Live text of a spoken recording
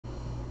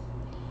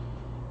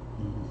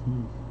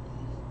in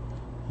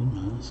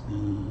my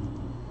skin.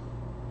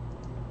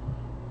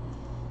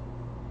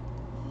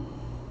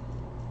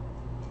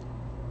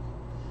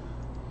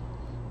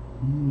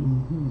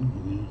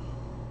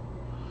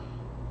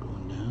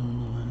 Going down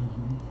the line.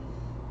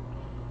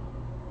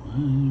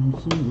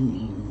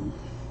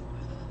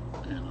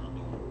 And I'll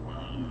go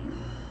around.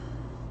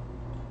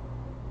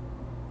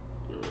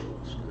 Oh,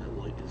 so that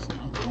light is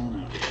not going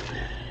out yet.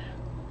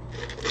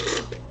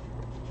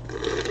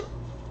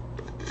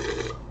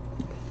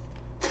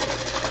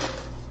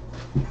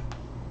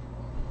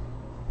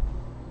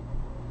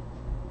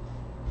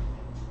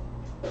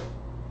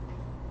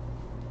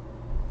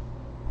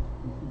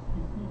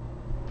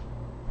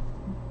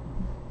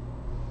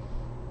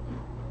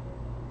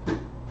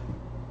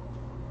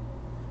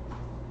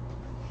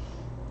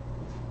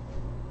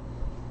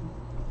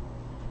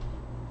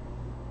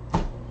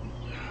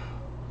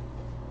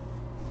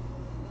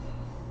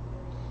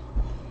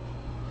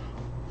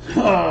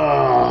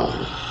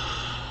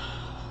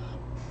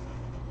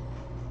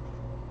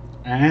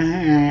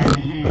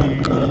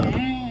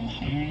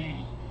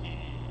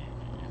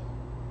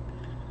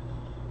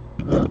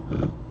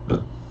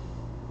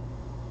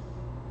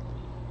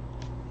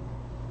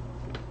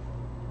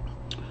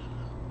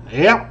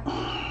 Yep.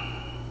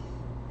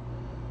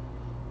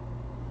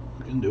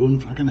 Doing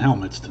fucking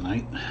helmets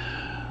tonight.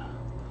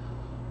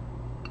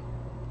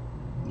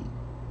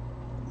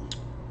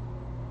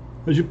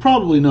 As you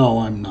probably know,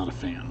 I'm not a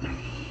fan.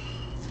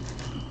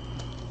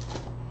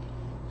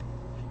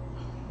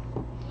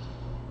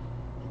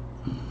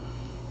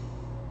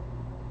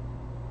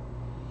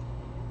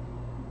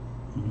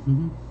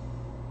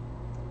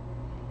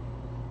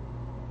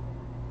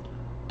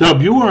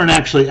 Dub, you weren't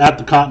actually at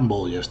the Cotton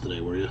Bowl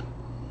yesterday, were you?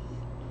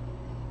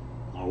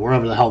 Or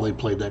wherever the hell they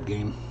played that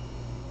game.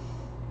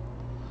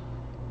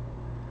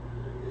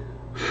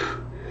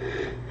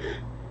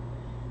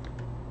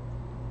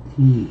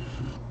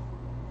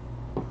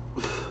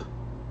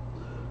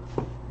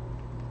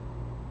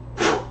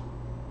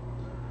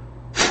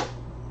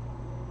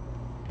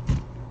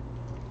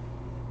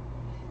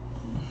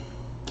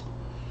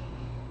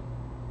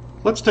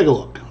 Let's take a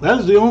look. That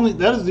is the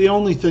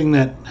only thing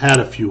that had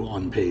a few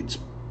unpaid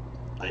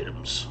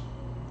items.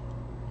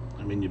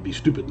 I mean, you'd be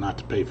stupid not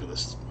to pay for the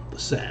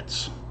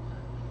sets.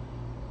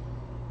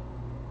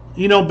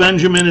 You know,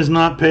 Benjamin is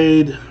not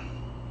paid.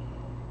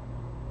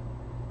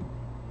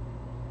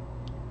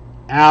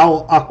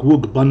 Al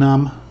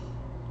Akwugbanam,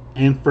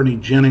 Anthony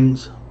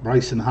Jennings,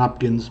 Bryson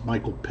Hopkins,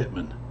 Michael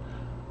Pittman.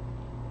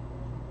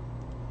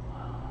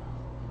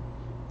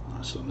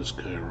 I'll send this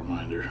guy a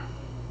reminder.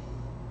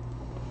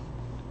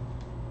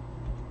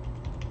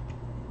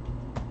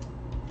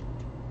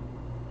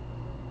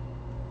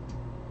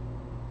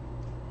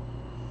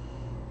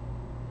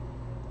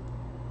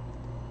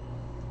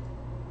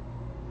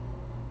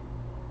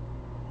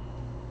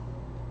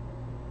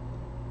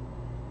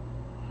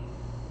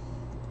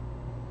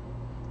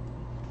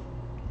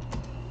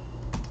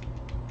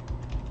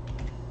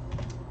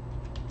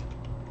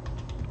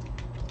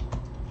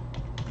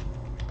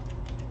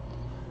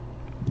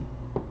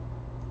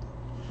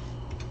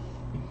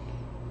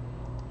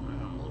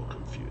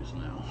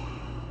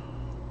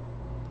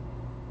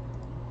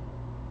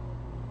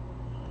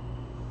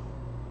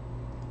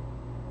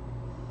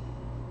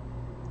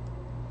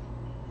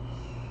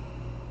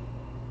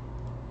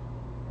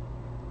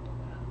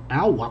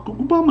 Al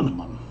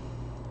Wakugubamanamum.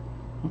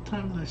 What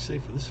time did I say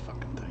for this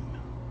fucking thing?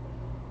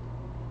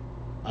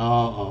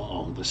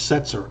 Oh, the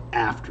sets are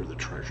after the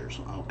treasures.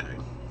 Okay.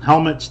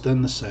 Helmets,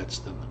 then the sets,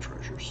 then the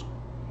treasures.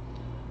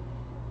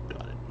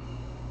 Got it.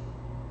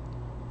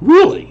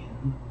 Really?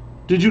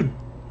 Did you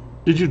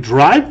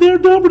drive there,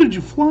 Dub, or did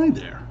you fly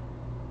there?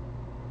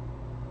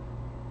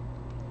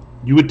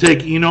 You would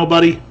take Eno,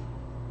 buddy?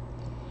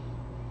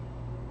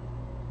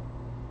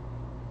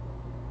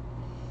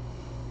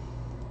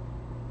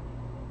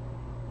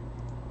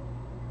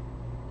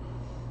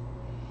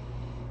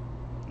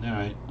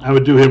 I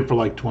would do him for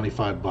like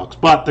 $25,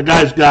 but the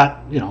guy's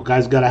got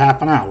a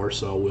half an hour,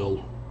 so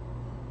we'll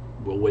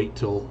wait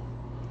till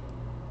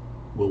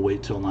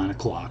 9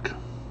 o'clock.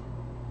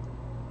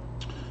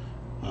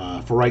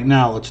 For right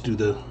now, let's do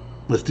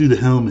the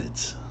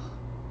helmets.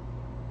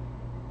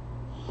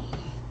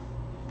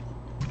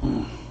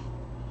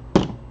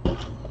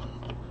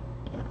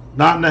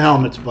 Not in the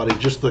helmets, buddy.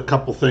 Just a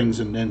couple things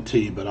in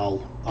NT, but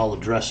I'll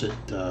address it.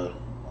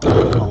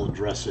 I'll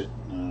address it.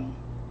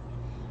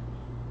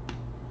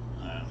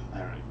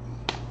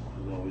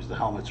 The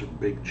helmets are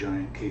big,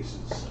 giant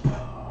cases.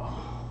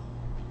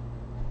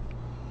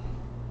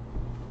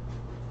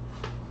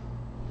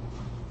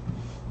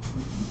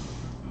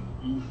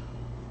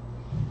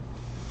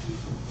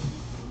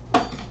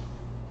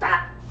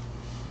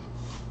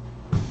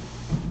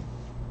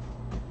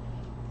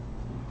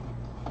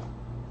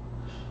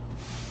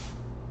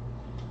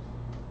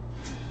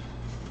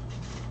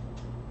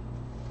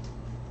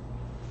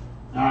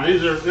 Now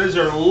these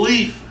are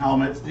Leaf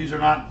helmets. These are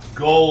not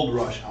Gold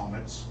Rush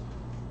helmets.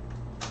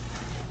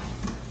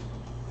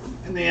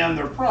 In the end,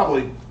 they're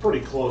probably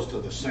pretty close to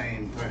the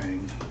same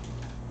thing.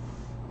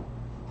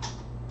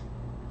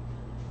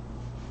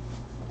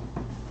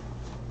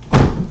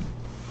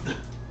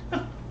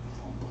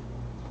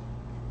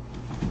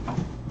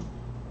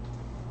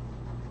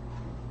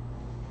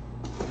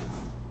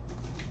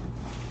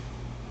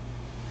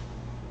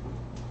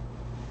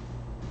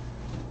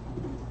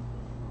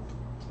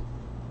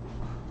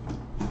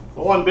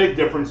 The one big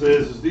difference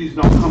is these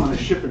don't come in a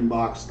shipping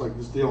box. Like,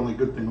 this is the only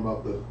good thing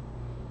about the...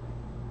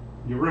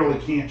 You really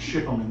can't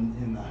ship them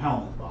in the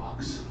helmet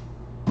box.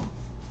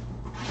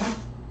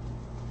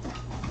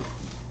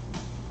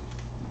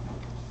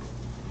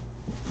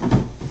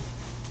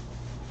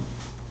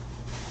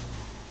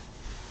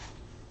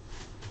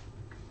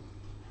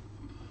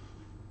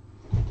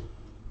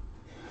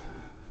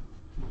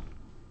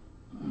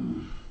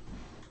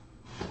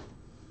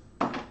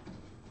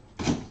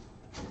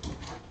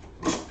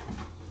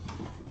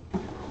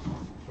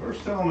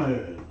 First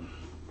helmet.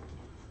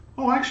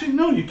 Oh, actually,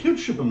 no, you can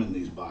ship them in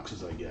these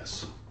boxes, I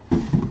guess.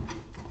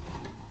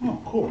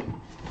 Oh, cool.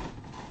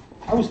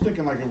 I was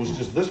thinking like it was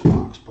just this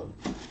box, but...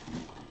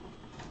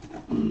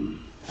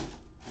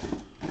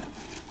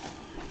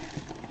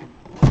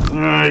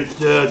 Alright,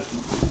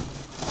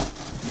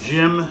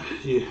 Jim,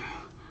 you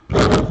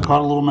caught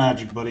a little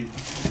magic, buddy.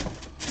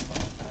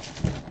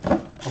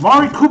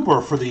 Amari Cooper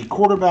for the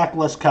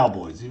quarterback-less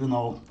Cowboys, even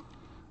though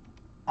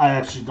I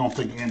actually don't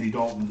think Andy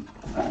Dalton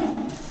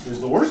is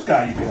the worst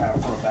guy you could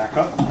have for a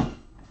backup.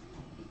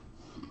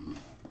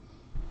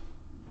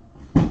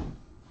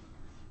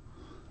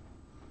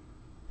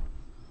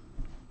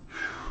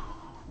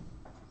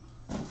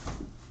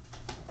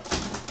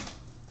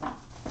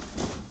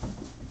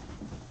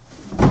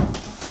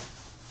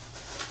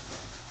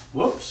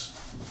 Whoops.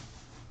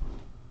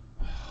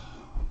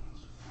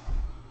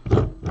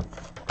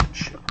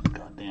 Shit,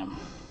 goddamn.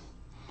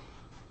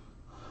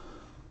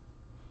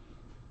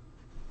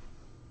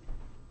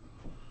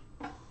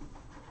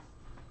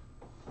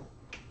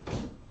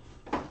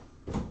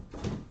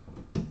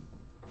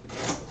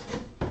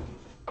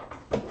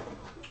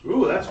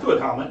 Ooh, that's a good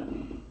helmet.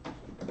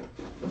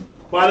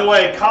 By the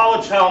way,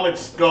 college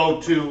helmets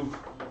go to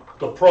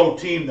the pro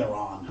team they're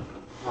on,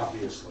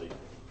 obviously.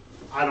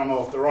 I don't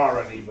know if there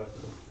are any, but...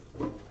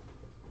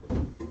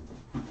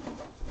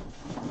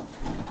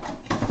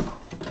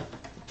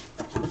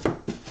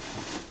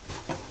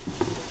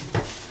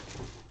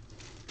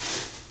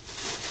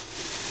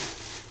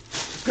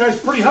 This guy's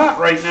pretty hot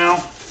right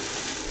now.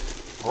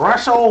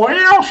 Russell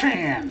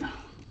Wilson.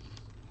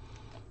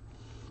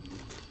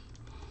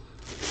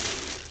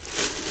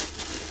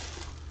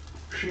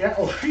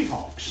 Seattle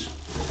Seahawks.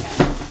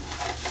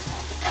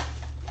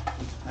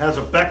 Has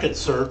a Beckett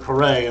cert,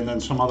 hooray, and then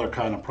some other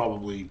kind of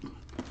probably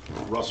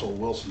Russell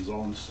Wilson's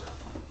own cert.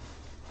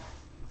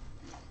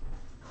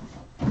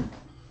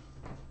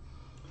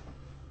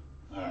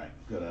 All right,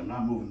 good. I'm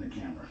not moving the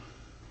camera.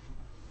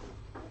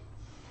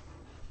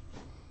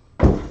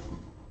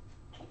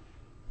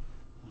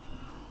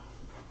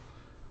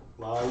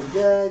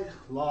 Lollygag,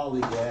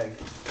 lollygag.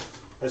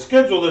 I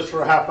scheduled this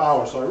for a half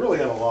hour, so I really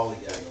got to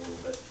lollygag a little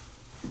bit.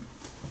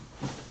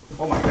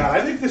 Oh my God,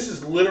 I think this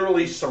is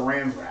literally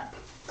saran wrap.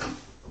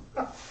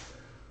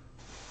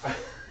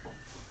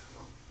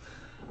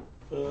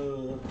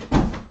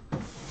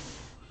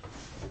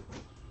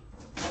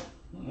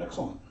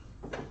 Excellent.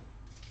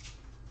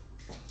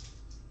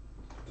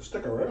 The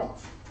sticker right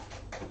off.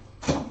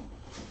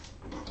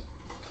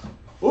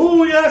 Ooh,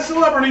 we got a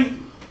celebrity.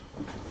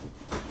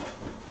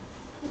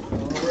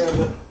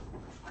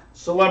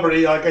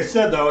 Celebrity, like I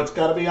said though, it's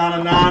got to be on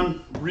a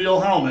non-real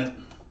helmet.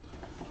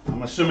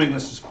 I'm assuming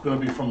this is going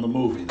to be from the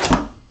movie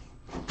though.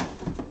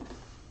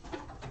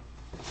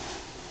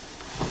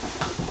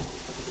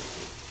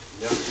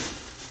 Yep.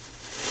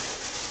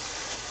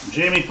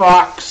 Jamie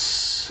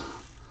Foxx.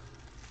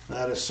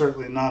 That is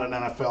certainly not an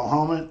NFL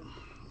helmet.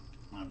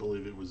 I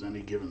believe it was Any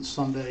Given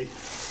Sunday.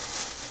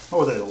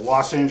 Oh, they're the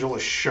Los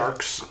Angeles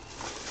Sharks.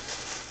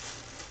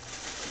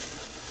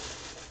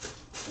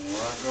 And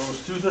that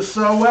goes to the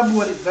Sir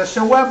Webwoody. The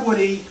Sir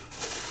Webwoody.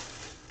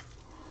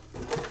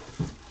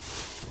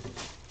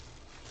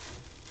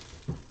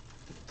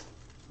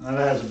 That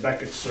has a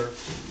Beckett cert.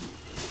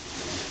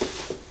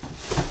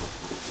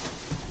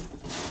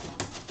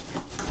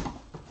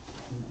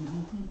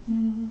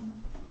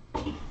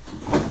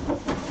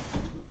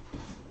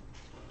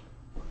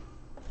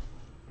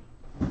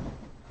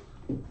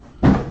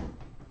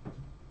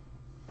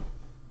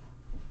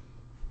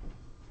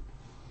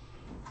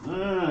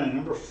 Alright,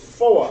 number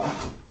 4.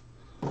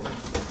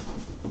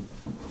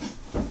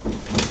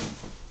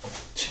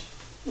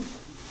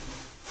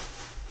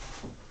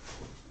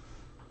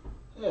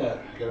 Yeah,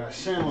 got a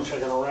sandwich I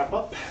gotta wrap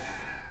up.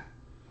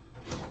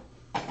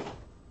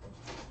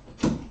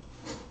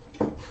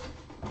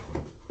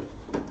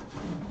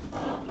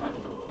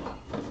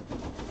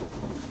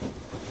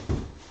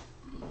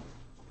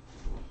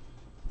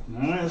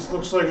 Alright, this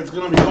looks like it's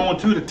gonna be going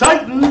to the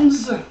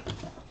Titans.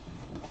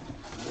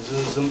 This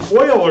is an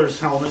Oilers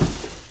helmet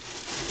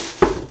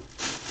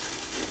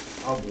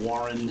of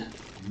Warren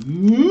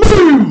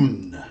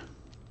Moon.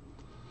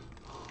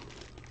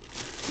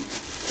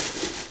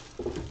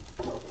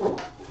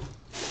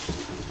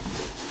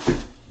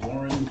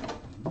 Warren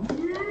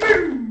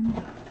Moon.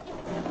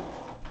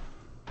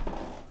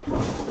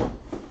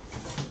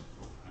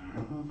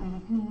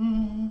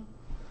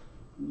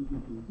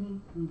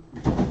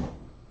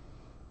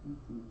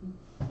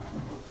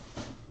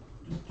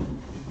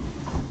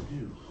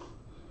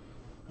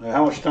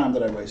 much time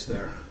did I waste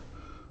there?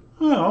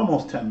 Oh,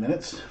 almost 10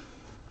 minutes.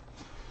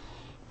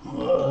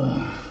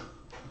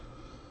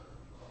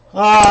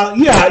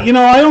 Yeah, you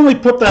know, I only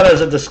put that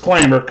as a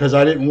disclaimer because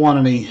I didn't want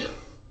any.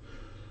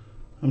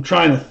 I'm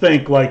trying to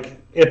think,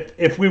 like,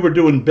 if we were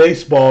doing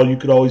baseball, you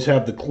could always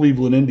have the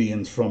Cleveland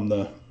Indians from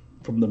the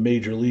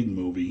Major League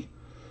movie,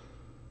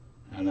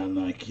 and then,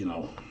 like, you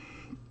know.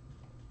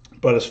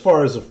 But as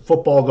far as the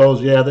football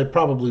goes, yeah, there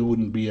probably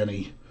wouldn't be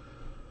any.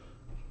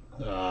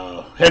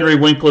 Henry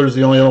Winkler's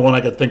the only other one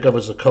I could think of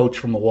as a coach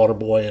from the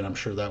Waterboy, and I'm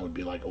sure that would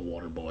be like a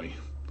Waterboy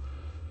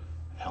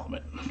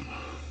helmet.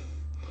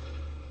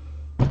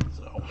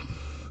 So,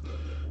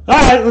 all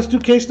right, let's do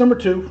case number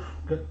 2.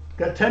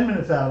 Got 10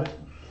 minutes out of it.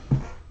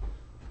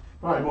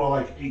 Probably more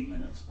like 8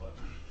 minutes, but.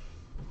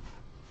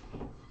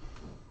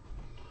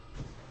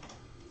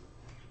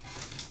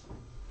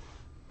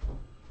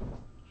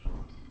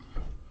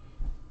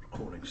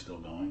 Recording's still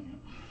going.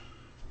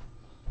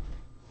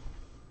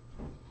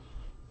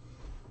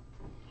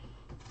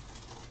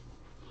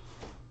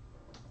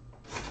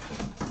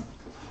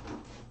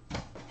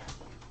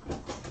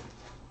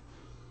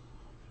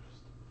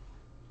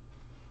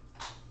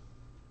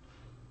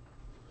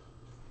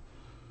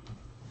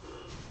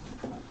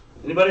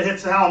 Anybody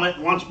hits a helmet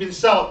and wants me to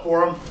sell it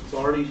for them, it's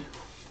already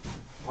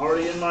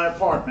in my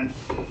apartment.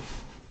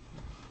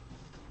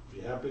 Be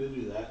happy to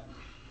do that.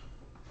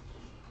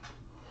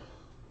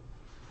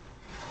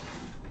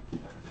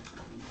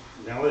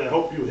 Now I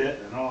hope you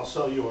hit, and I'll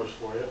sell yours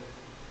for you.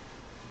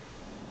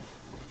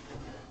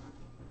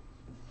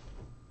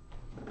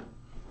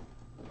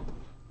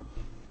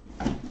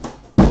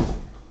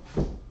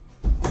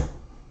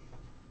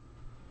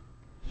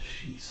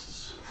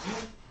 Jesus.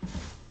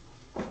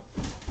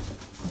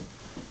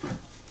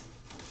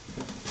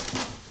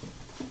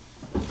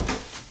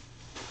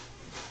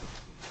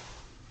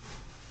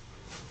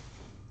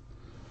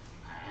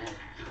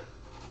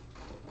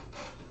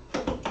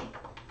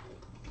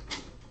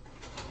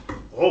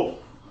 Oh,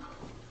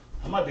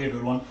 that might be a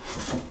good one.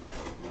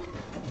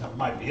 That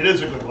might be. It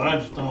is a good one. I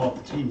just don't know what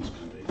the team's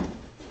going to be.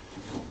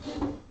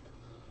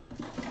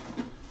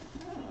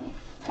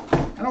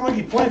 I don't think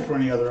he played for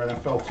any other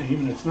NFL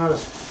team, and it's not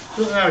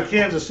a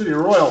Kansas City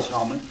Royals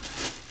helmet.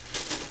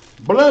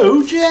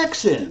 Bo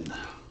Jackson.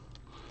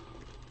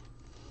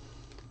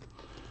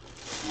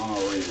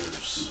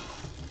 Raiders.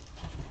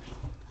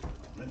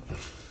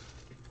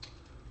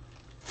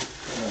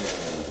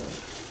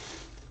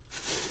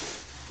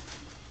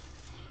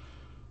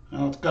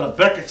 Now it's got a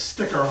Beckett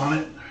sticker on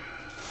it.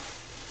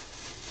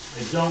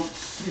 I don't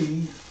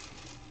see.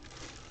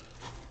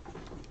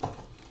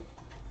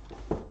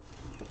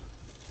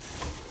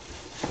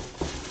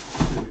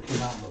 It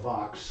came out in the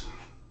box.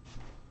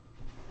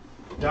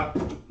 Yep.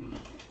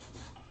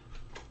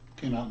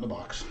 Came out in the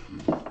box.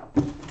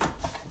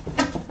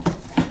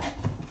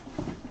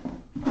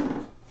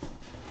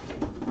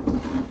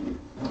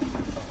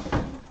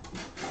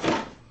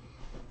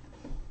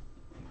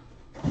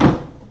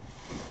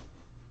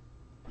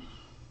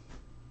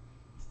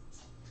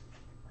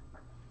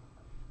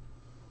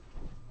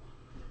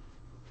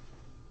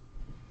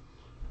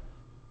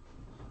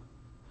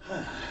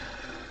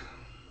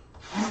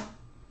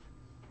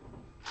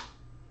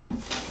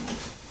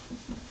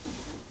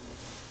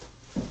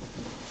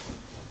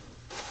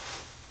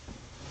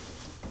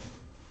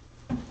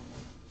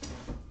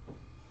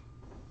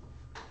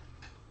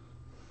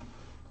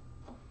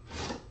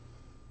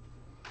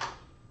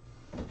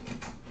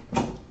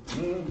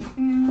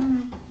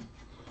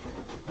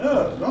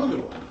 Yeah, another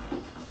good one.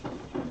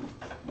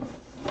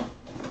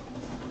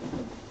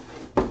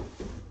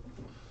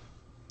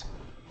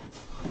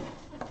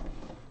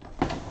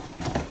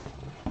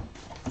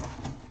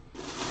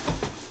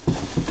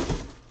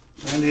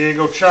 San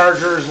Diego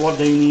Chargers,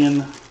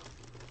 LaDainian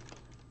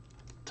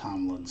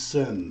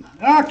Tomlinson.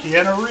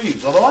 Keanu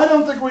Reeves. Although I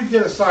don't think we'd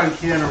get a signed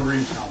Keanu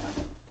Reeves helmet.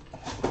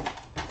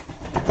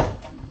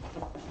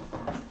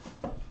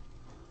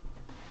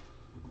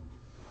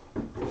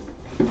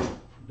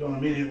 Don't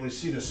immediately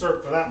see the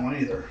cert for that one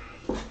either.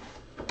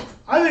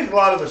 I think a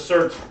lot of the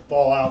certs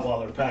fall out while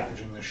they're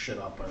packaging this shit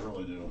up. I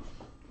really do.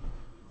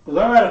 Because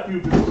I've had a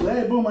few people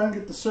say, hey, boom, I didn't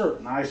get the cert.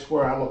 And I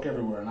swear I look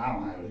everywhere and I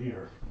don't have it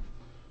here.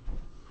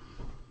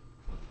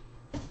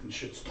 And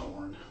shit's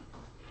torn.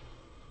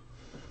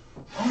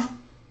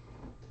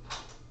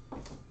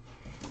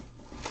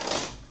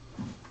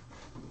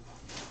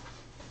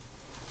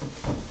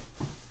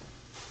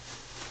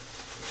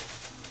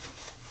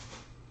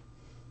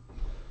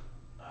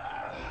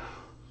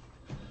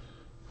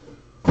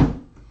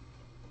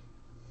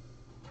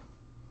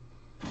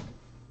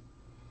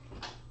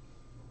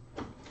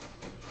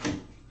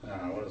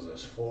 What is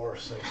this? 4,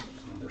 6,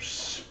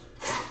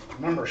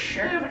 number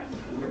 7.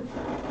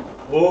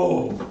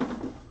 Oh,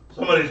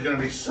 somebody's going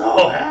to be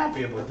so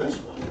happy with this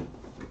one.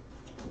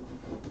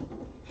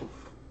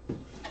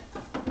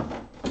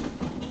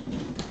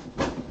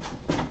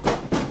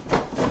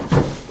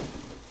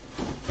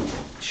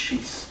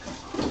 Jeez.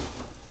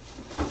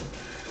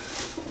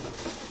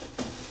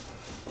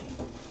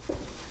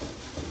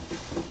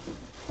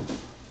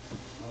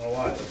 I don't know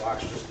why, the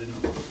box just didn't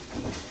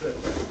fit.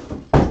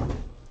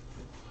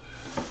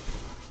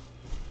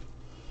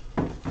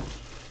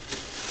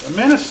 The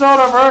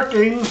Minnesota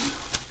Vikings,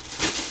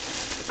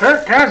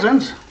 Kirk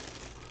Cousins,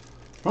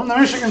 from the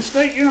Michigan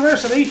State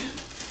University.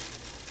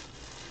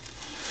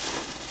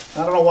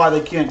 I don't know why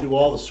they can't do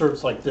all the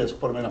certs like this,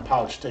 put them in a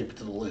pouch, tape it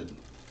to the lid.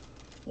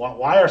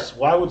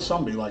 Why would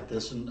some be like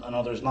this and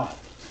others not?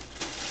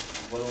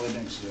 What really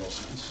makes zero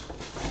sense.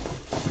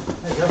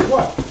 Hey, guess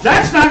what?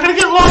 That's not going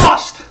to get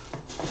lost!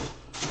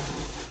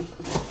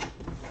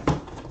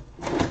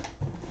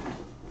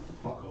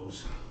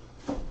 Fuckos.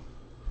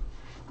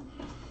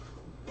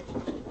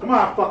 Come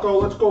on,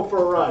 fucko, let's go for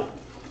a ride.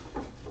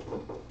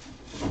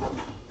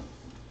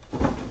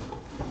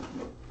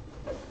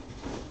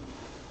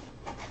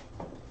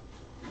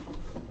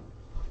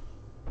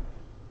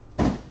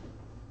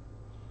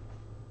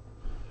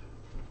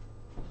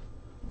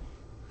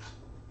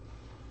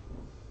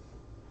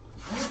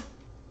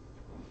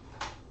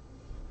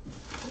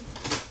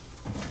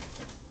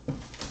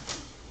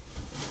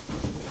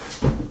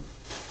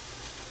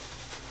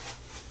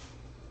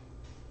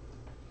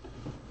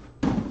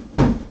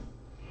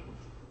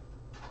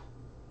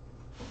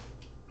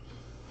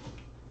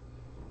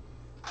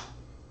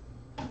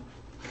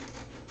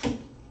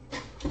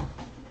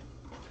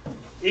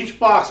 Each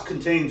box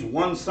contains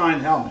one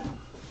signed helmet.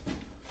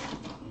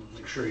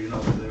 Make sure you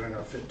know that they're going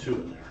to fit two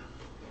in there.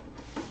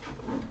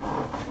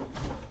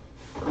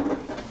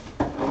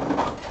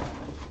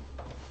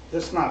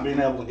 This not being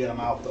able to get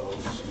them out though.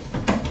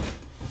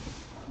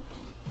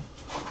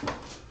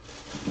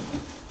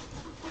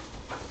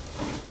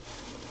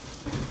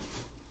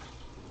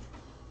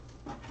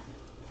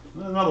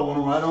 Another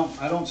one where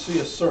I don't see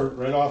a cert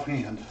right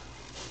offhand.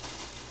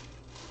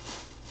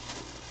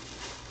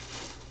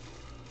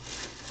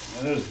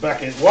 There's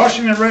Beckett.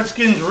 Washington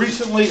Redskins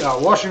recently,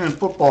 Washington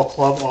Football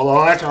Club,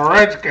 although that's a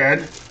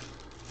Redskin,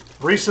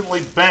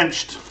 recently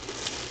benched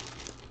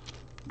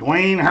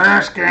Dwayne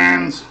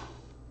Haskins.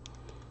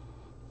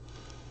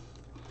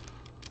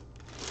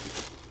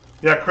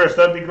 Yeah, Chris,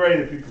 that'd be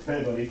great if you could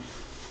pay, buddy.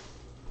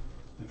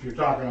 If you're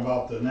talking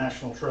about the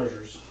national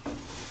treasures.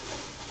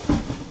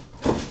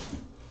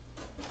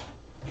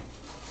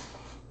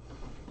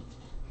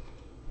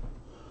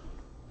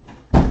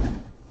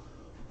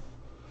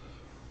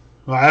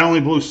 Well, I only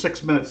blew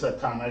 6 minutes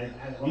that time.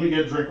 Let me get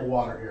a drink of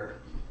water here.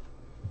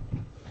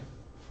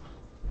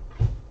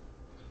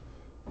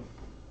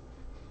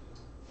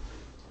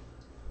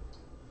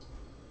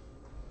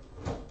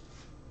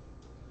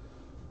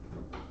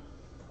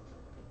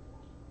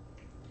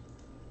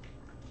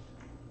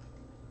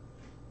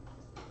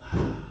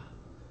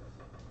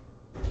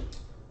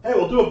 Hey,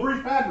 we'll do a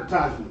brief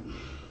advertisement.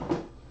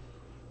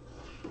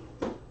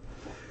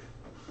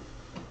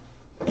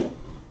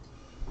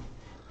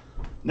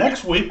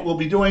 Next week, we'll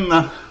be doing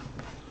the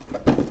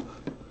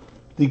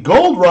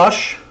Gold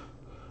Rush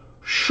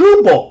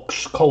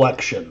Shoebooks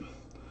collection.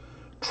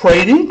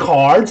 Trading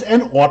cards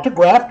and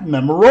autographed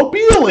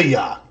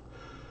memorabilia.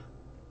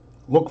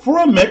 Look for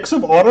a mix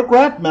of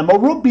autographed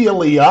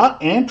memorabilia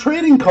and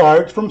trading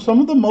cards from some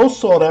of the most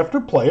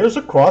sought-after players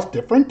across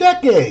different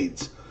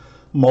decades.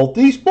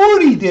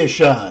 Multi-sport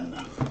edition.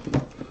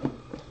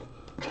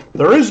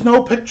 There is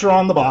no picture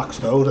on the box,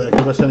 though, to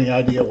give us any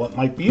idea what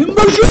might be in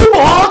the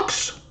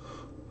shoebox.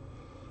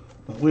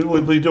 We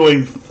will be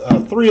doing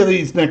 3 of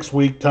these next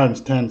week times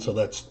 10, so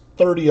that's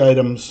 30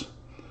 items.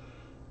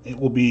 It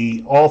will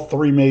be all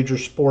 3 major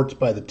sports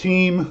by the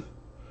team,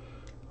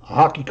 a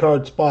hockey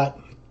card spot,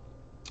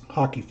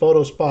 hockey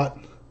photo spot,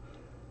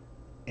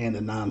 and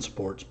a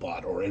non-sport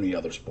spot, or any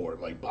other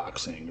sport like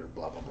boxing or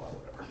blah, blah, blah,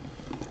 whatever.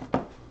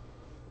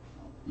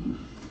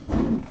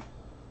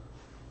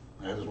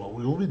 That is what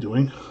we will be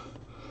doing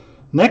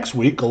next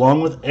week,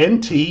 along with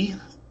NT,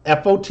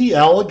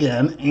 FOTL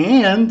again,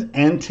 and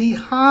NT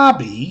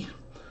Hobby.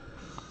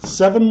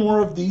 7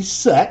 more of these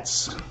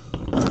sets.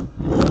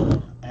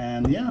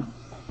 And yeah.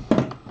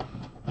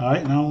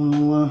 Alright,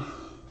 now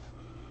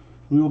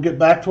we will get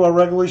back to our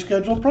regularly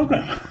scheduled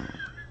program.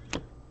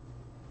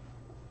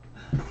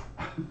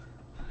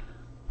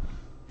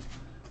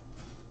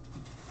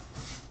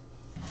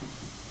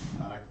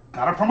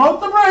 Gotta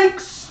promote the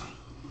breaks.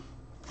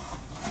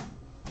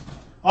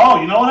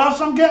 Oh, you know what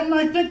else I'm getting,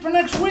 I think, for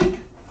next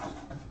week?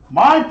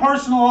 My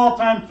personal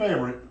all-time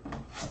favorite,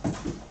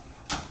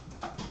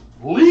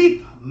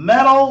 Leap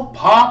Metal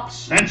Pop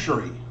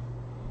Century.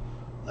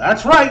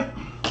 That's right.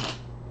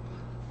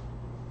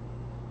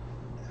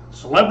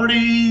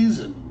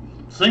 Celebrities and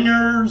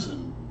singers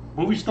and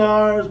movie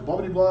stars, blah,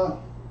 blah, blah.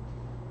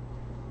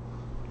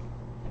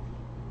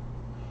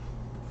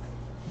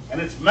 And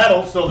it's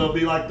metal, so there'll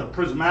be like the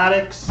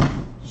Prismatics,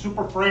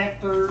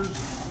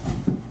 Superfractors.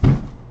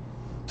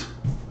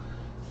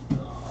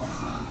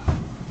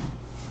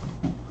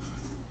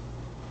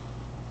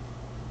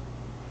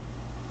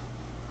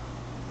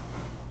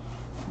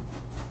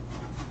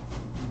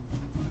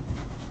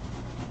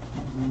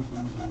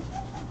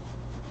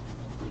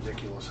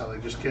 Ridiculous how they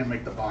just can't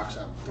make the box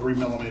out 3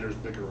 millimeters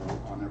bigger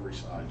on every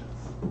side.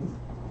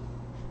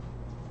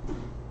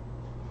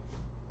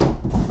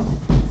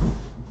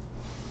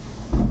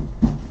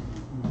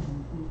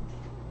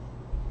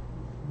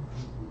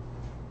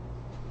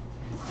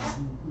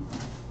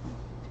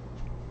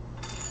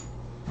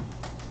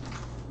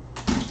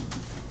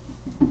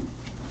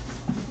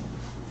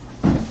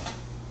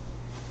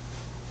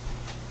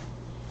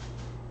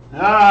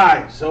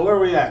 Alright, so where are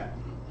we at?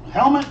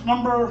 Helmet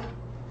number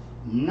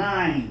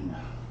 9.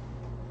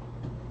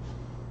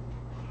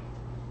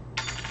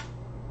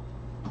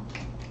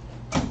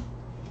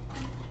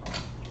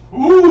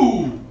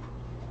 Ooh!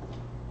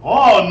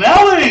 Oh,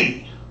 Nelly!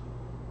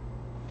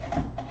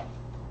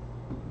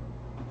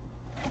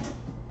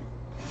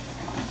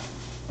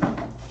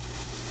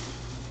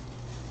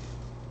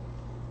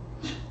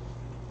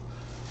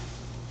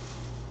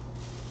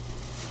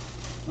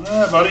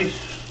 Buddy.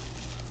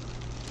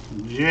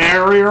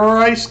 Jerry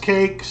Rice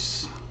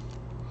Cakes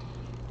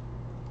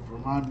for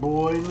my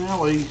boy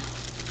Nelly.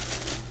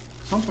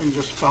 Something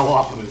just fell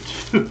off of it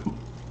too.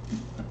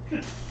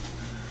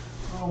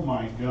 Oh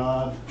my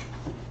God.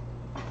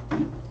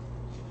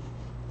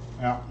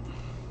 Yeah.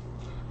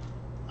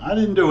 I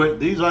didn't do it.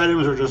 These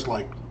items are just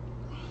like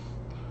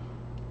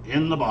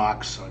in the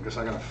box. I guess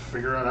I gotta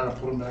figure out how to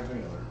put them back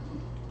together.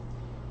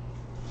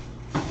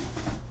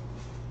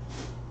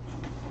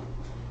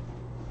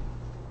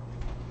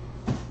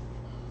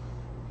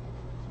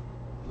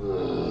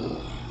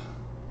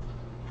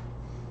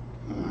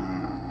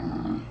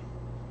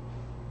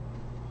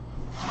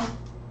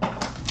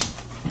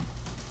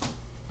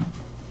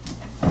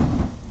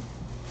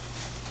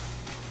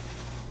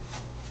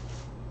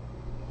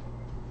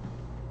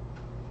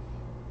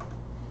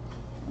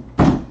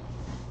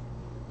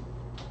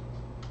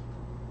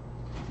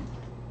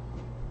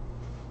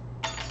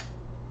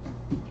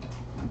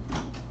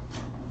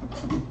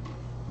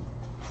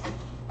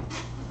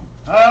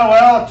 Oh,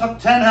 well, it took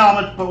 10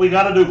 helmets, but we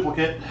got a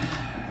duplicate.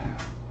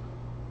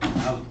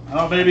 I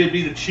thought maybe it'd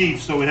be the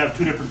Chiefs, so we'd have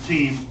 2 different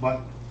teams,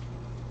 but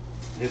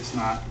it's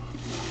not.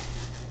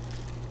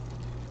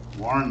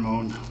 Warren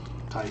Moon,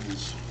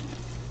 Titans.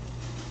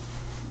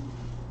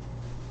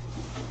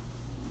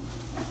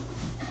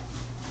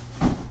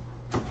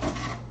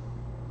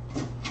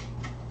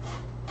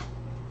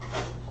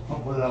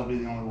 Hopefully that'll be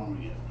the only one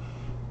we get.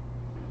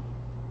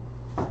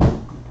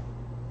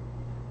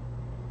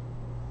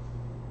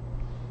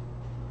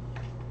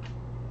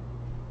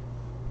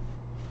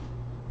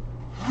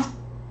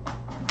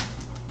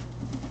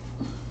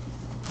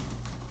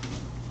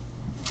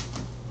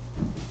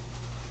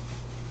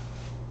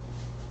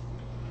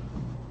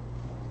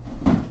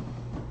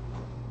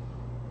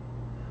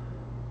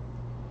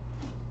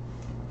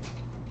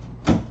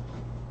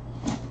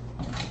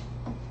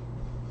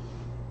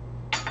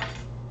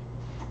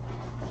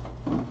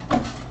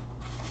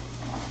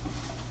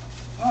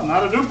 Oh,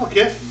 not a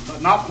duplicate,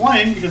 but not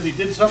playing because he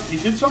did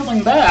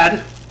something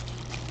bad.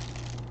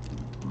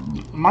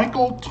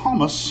 Michael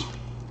Thomas,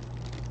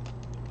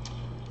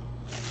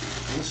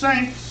 the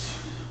Saints.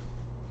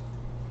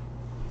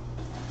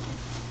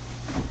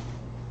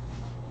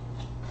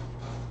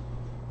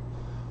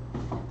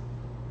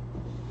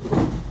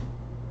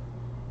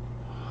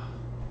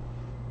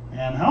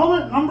 And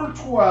helmet number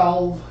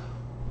 12.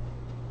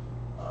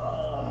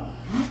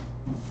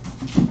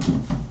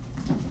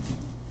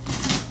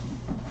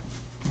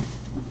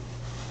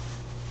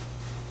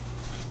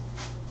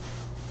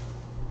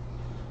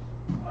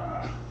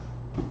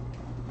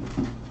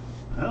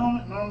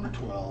 Helmet number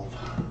 12.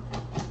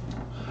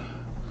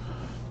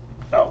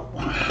 Oh.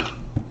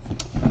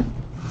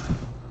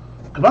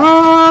 Come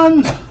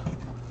on!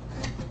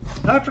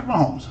 Patrick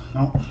Mahomes.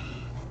 No.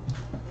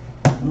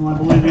 Well, I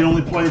believe he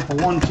only played for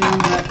one team.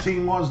 That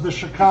team was the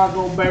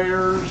Chicago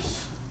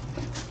Bears.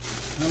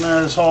 And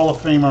there's Hall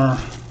of Famer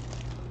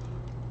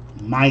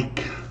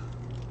Mike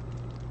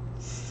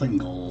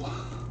Singletary.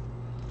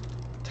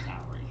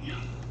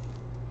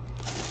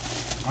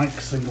 Mike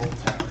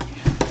Singletary.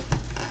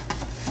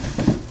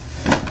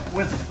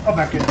 With a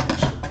Beckett.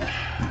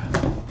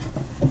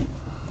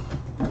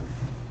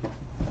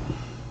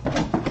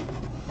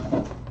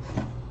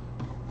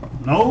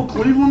 No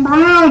Cleveland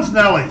Browns,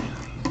 Nelly.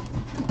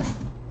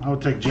 I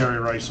would take Jerry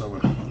Rice over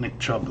Nick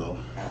Chubb, though.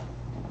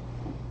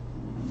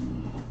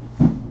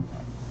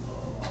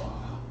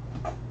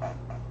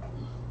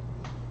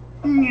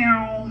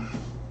 Meow.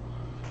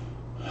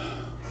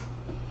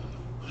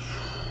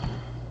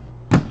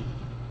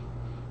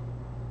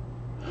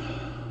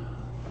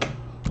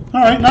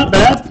 All right, not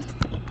bad.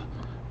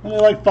 Only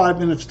like 5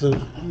 minutes to.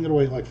 I'm gonna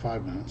wait like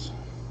 5 minutes.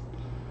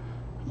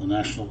 The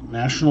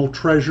National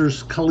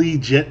Treasures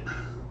Collegiate,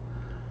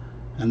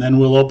 and then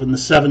we'll open the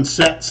 7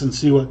 sets and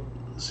see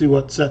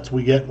what sets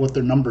we get, what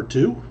they're number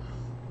 2.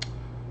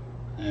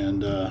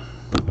 And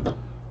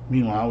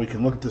meanwhile, we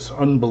can look at this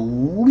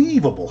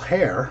unbelievable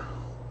hair.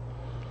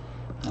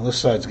 Now this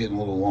side's getting a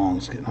little long.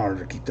 It's getting harder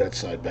to keep that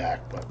side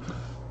back, but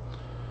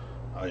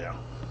oh yeah.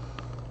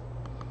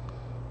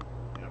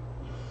 Yep.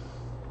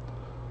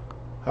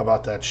 How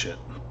about that shit?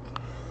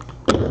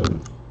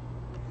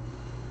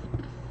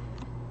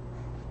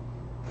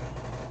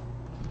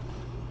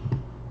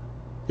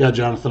 Yeah,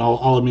 Jonathan,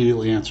 I'll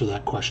immediately answer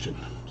that question.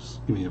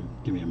 Just give me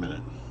a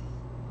minute.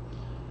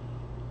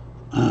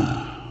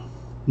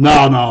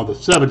 No, the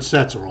 7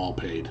 sets are all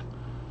paid.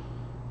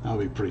 That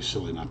would be pretty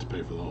silly not to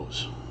pay for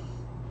those.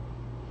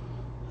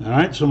 All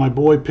right, so my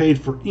boy paid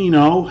for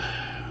Eno.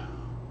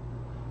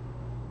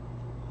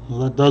 Well,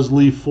 that does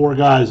leave 4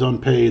 guys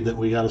unpaid that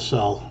we got to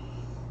sell.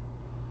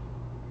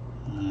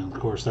 And of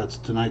course, that's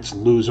tonight's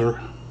loser.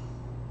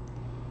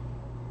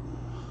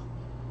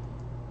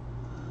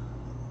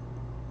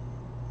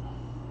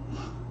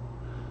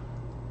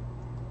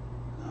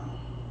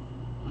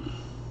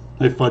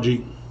 Hey,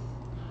 Fudgy.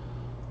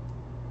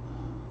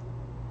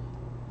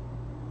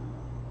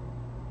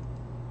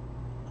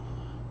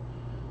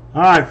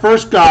 All right,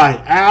 first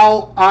guy,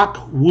 Al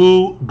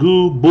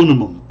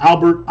Akwoogubunimum.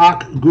 Albert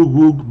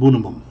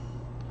Akwoogubunimum.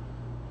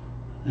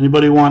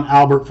 Anybody want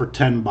Albert for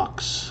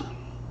 $10?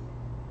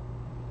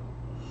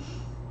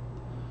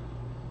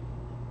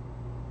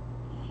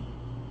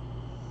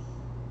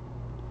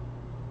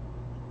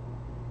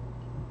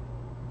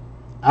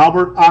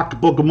 Albert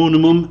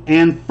Akwoogubunimum,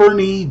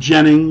 Anthony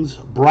Jennings,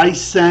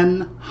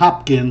 Bryson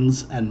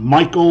Hopkins, and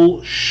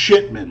Michael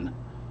Shipman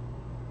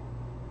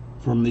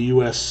from the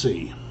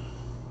USC.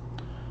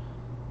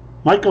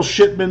 Michael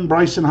Shipman,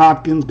 Bryson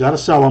Hopkins, got to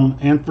sell them.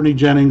 Anthony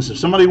Jennings. If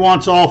somebody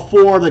wants all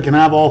 4, they can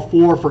have all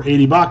 4 for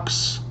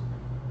 $80.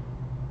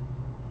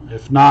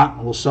 If not,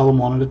 we'll sell them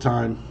one at a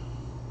time.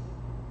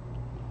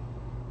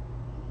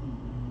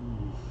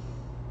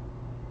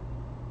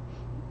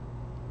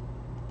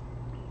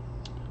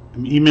 I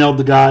emailed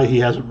the guy. He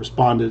hasn't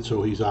responded,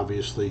 so he's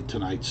obviously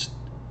tonight's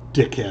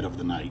dickhead of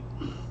the night.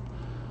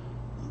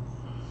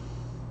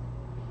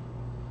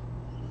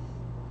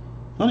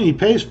 Funny, he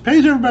pays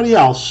everybody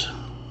else.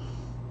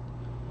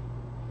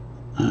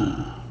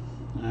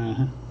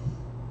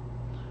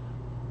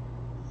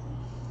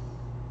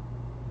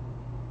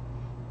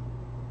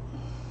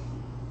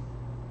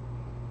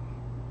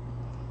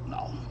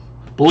 No.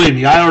 Believe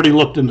me, I already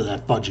looked into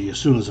that Fudgy as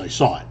soon as I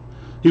saw it.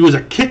 He was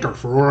a kicker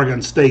for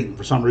Oregon State, and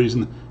for some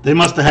reason, they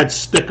must have had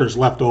stickers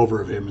left over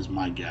of him, is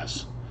my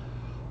guess.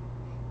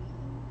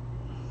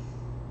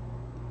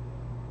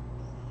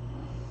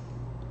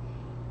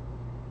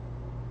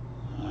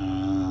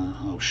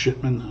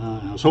 Shipman.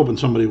 I was hoping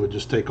somebody would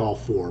just take all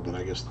 4, but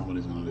I guess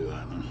nobody's going to do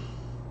that.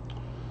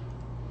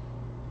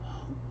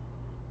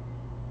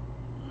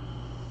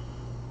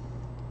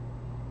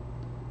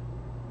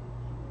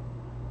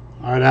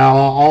 All right, Al.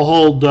 I'll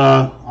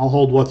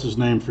hold what's his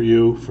name for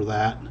you for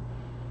that.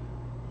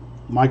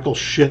 Michael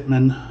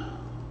Shipman.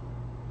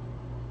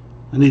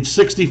 I need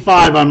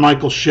 65 on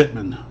Michael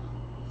Shipman.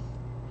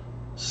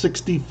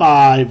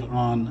 65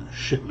 on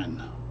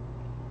Shipman.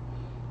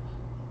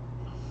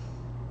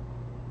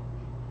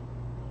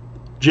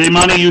 J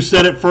Money, you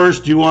said it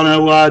first. Do you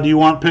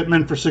want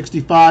Pittman for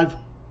 65?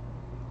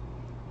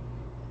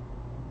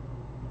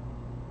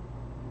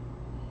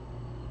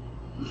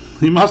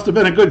 He must have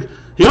been a good.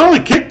 He only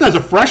kicked as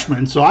a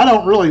freshman, so I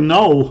don't really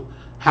know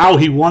how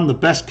he won the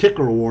best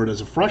kicker award as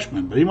a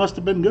freshman, but he must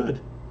have been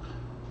good.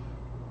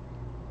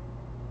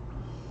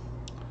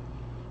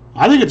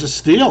 I think it's a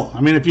steal.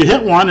 I mean, if you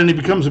hit one and he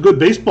becomes a good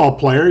baseball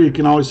player, you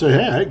can always say,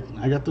 "Hey,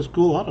 I got this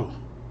cool auto."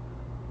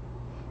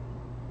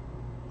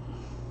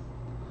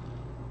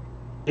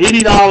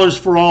 $80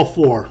 for all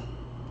 4.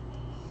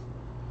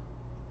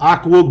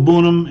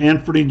 Akwoogubunimum,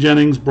 Anthony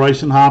Jennings,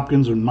 Bryson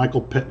Hopkins, and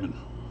Michael Pittman.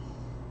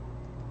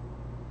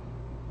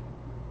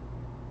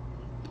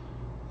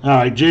 All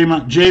right, J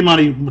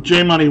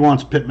Money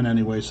wants Pittman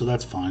anyway, so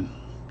that's fine.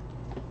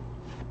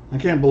 I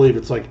can't believe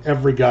it's like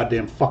every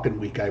goddamn fucking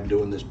week I'm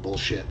doing this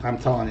bullshit. I'm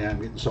telling you,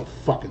 I'm getting so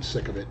fucking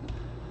sick of it.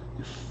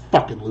 You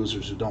fucking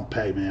losers who don't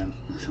pay, man.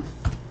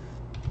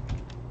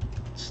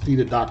 Just need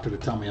a doctor to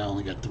tell me I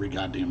only got 3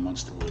 goddamn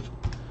months to live.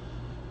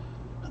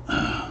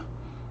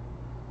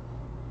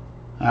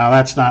 Now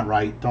that's not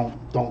right. Don't.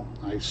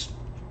 I'm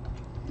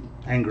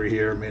angry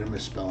here. Made a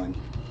misspelling.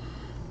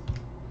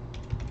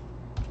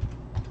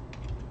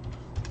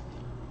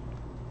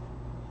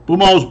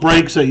 Bumos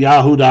breaks at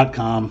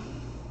yahoo.com.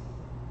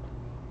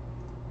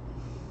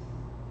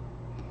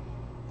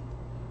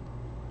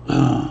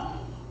 All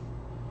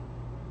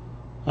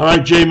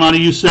right, J Money,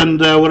 you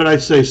send what did I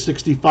say?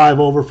 65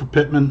 over for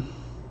Pittman.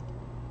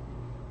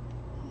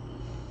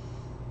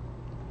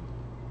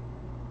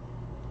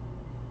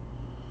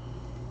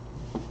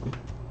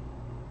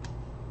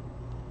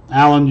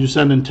 Alan, you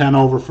sending 10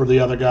 over for the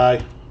other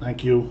guy.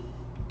 Thank you.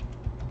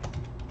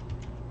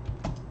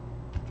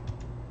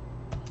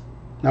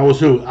 That was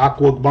who?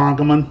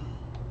 Akwoogubunimum?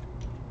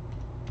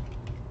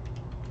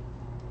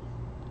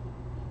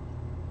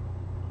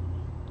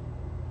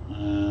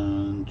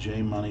 And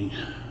J Money.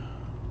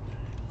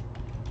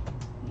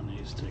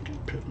 Money's taking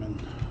Pittman.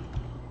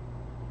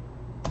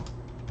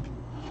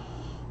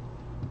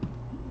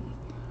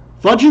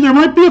 Fudgy, there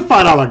might be a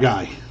 $5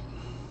 guy.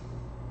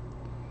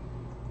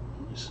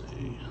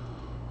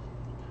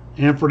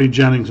 Anthony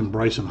Jennings and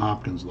Bryson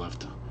Hopkins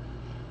left.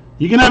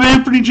 You can have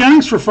Anthony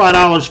Jennings for $5,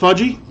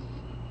 Fudgy.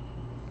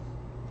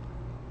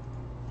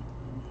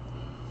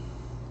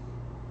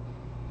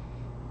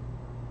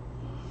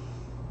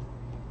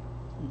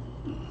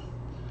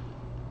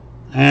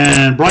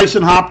 And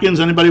Bryson Hopkins,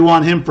 anybody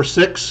want him for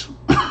 6?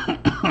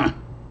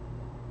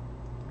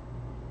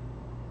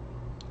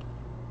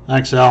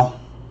 Thanks, Al.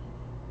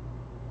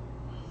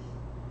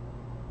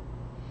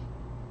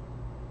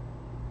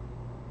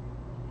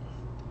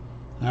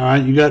 All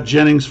right, you got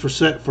Jennings for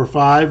 5.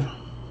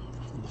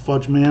 The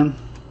Fudge Man.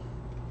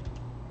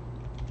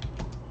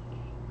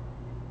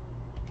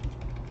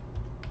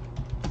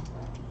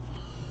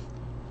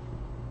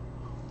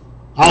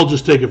 I'll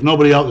just take if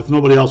nobody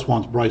else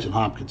wants Bryson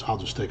Hopkins, I'll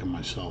just take him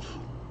myself.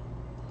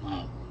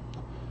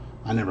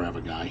 I never have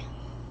a guy.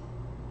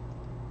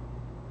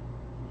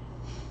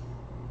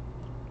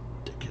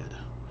 Dickhead.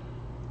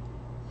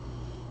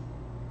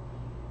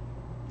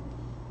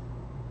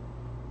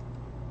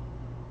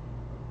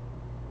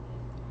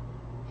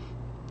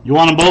 You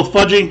want them both,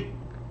 Fudgy?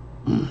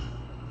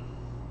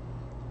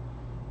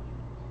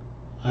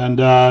 And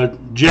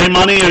J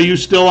Money, are you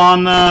still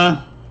on?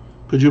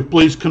 Could you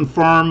please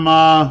confirm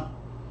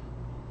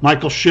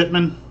Michael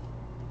Shipman?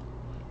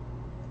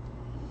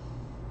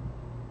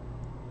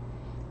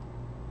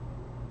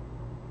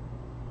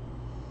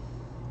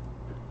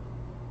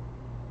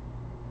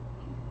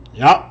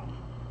 Yep.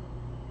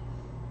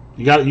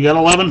 You got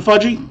 11,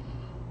 Fudgy?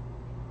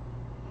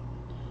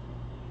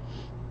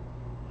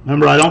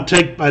 Remember, I don't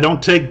take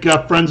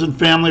friends and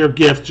family or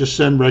gifts. Just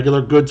send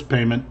regular goods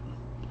payment.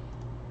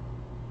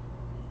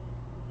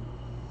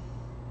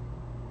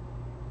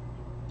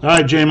 All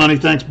right, J Money.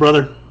 Thanks,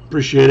 brother.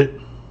 Appreciate it.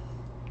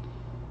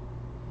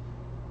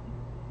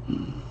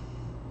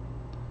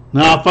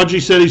 No,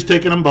 Fudgy said he's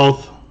taking them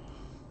both.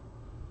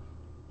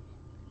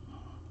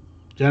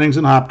 Jennings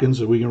and Hopkins.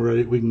 So we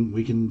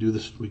can do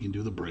this. We can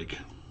do the break.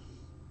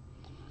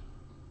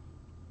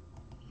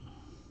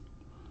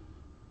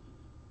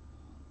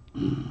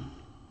 And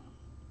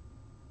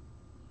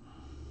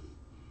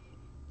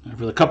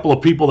for the couple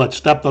of people that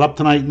stepped it up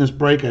tonight in this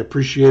break, I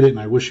appreciate it, and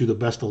I wish you the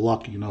best of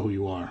luck. You know who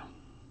you are.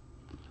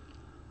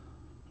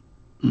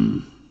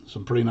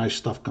 Some pretty nice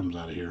stuff comes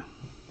out of here.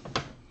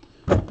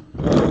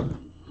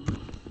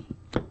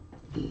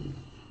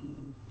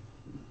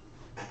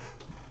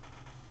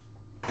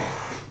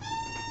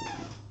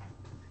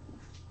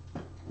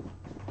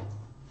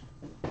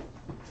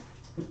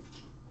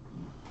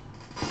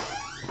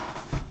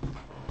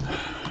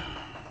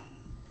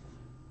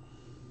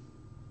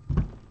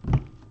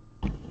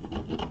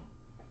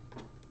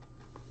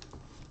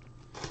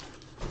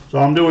 So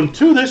I'm doing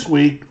 2 this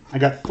week. I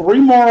got 3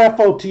 more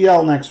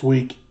FOTL next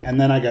week, and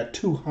then I got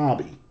 2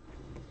 hobby.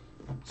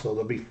 So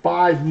there'll be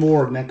 5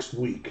 more next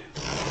week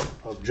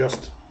of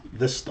just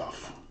this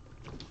stuff.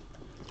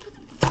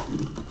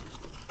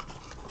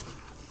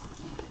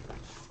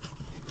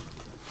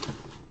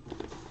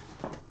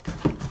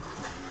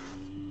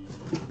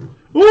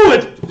 Ooh,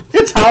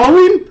 it's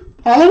Halloween!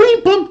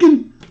 Halloween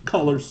pumpkin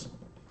colors.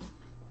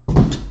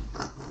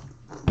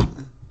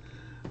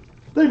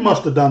 They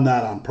must have done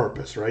that on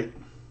purpose, right?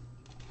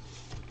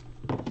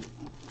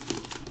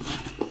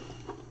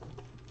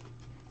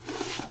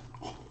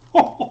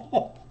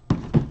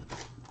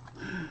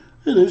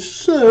 It is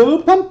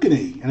so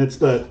pumpkin-y, and it's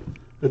the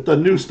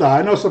new style.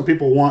 I know some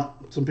people.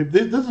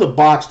 This is a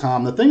box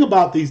Tom. The thing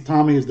about these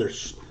Tommy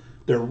is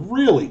they're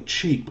really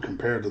cheap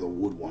compared to the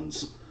wood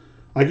ones.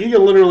 Like you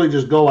can literally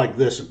just go like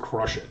this and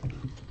crush it.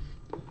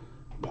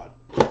 But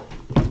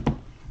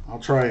I'll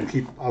try to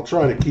keep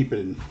it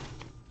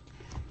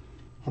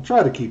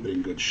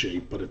in good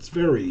shape. But it's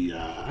very.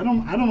 I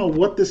don't know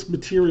what this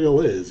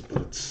material is,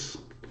 but it's.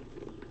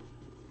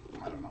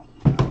 I don't know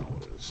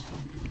what it is.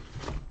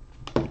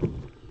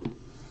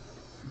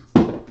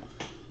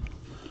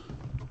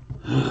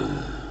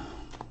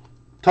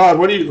 Todd,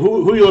 who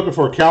are you looking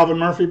for? Calvin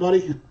Murphy,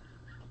 buddy?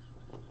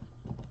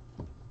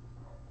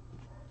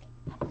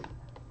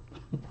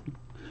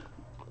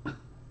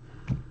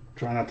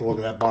 Try not to look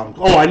at that bottom.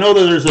 Oh, I know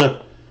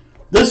that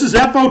this is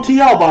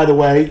FOTL, by the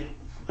way.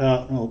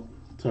 Oh,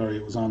 sorry,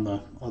 it was on the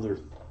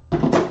other.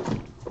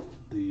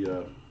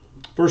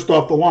 First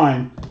off the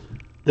line,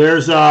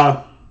 there's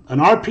an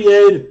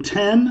RPA to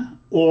 10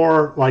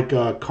 or like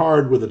a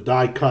card with a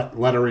die cut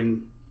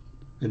lettering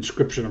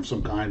inscription of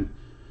some kind.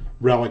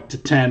 Relic to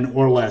 10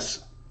 or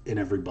less in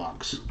every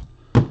box.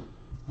 All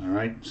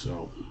right,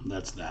 so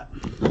that's that.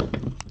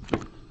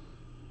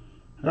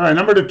 All right,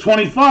 number to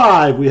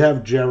 25, we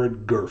have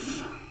Jared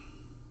Gerf.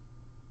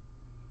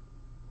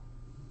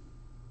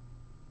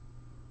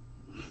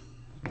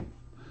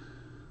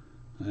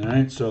 All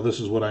right, so this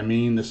is what I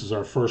mean. This is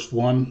our first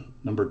one,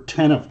 number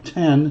 10 of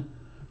 10.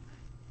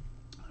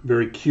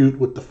 Very cute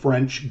with the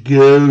French.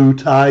 Go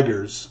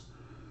Tigers.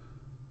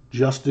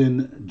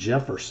 Justin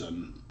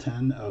Jefferson,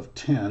 10 of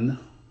 10.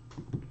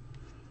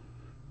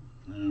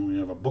 And we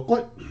have a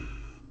booklet.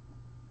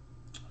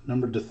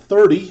 Numbered to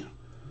 30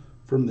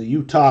 from the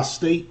Utah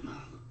State.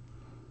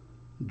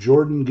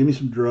 Jordan, give me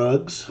some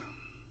drugs.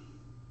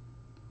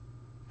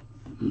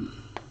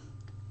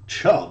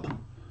 Chubb.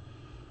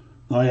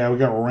 Oh yeah, we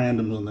got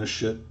randoms on this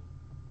shit.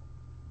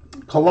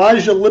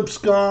 Kalijah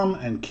Lipscomb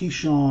and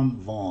Keyshawn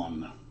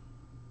Vaughn.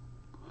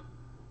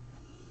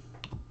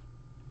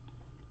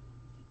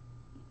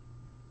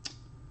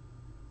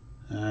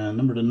 And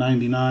number to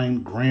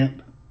 99,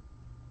 Grant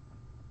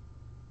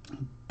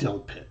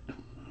Delpit.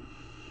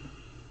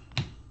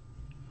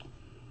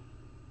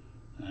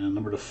 And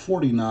number to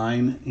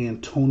 49,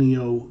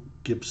 Antonio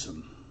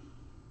Gibson.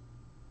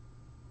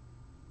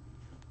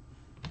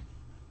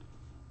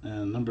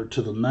 And number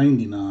to the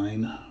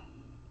 99,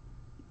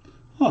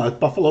 that's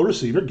Buffalo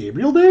receiver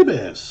Gabriel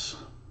Davis.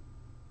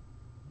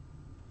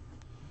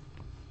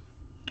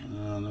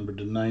 Number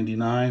to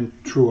 99,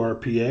 true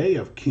RPA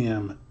of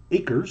Cam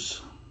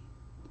Akers.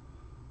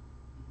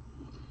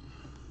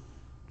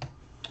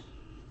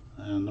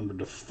 And number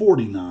to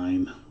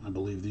 49, I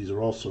believe these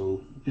are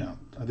also,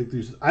 I think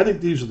these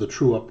are the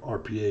true up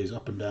RPAs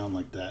up and down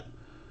like that.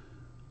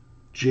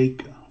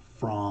 Jake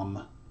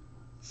from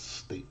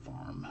State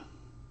Farm.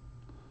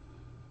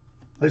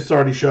 Hey,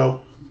 Sardi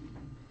Show.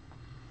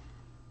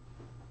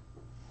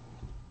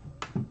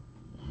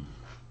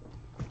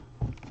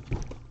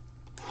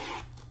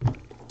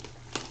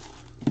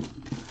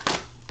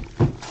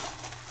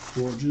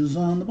 George is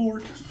on the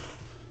board.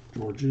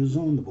 George is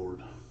on the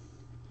board.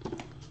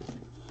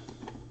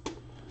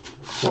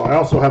 So I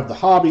also have the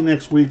hobby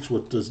next week,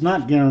 which does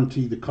not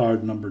guarantee the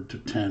card numbered to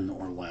 10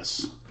 or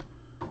less.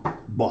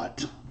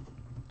 But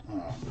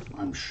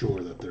I'm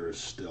sure that there is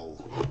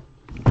still...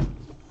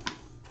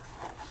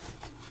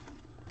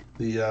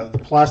 The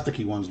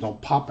plasticky ones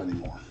don't pop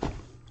anymore.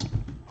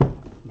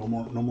 No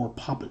more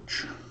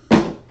poppage.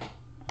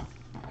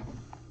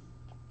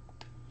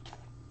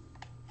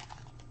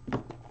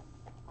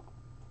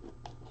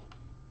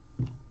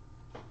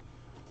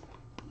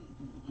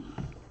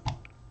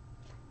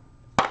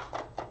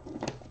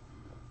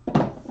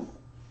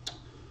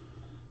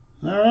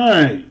 All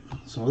right,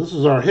 so this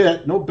is our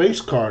hit. No base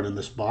card in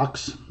this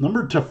box.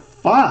 Numbered to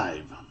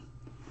 5.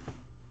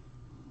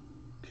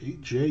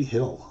 KJ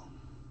Hill.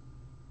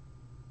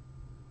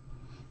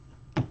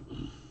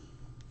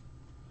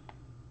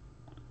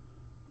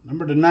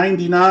 Number to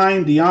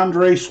 99,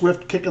 DeAndre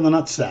Swift kicking the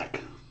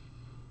nutsack.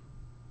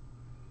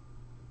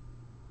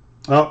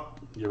 Oh,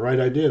 you're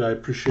right, I did. I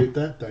appreciate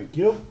that. Thank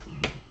you.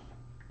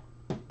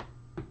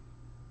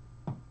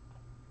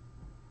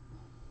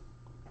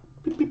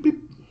 Beep, beep, beep.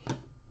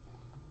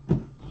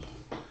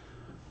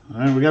 All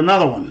right, we got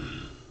another one.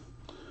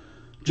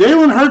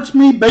 Jalen Hurts,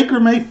 Baker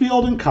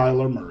Mayfield, and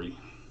Kyler Murray.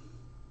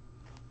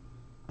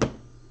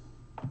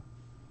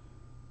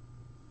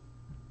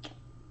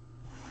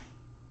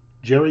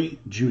 Jerry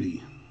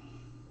Jeudy.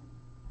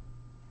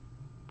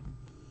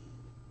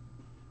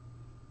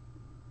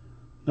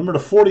 Number to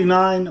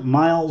 49,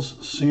 Miles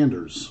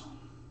Sanders.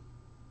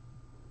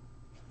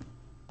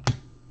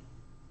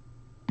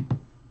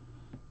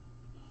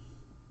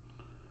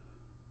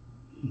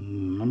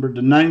 Number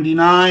to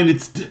 99,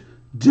 it's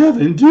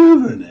Devin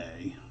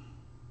Duvernay.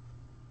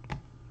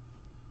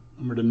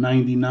 Number to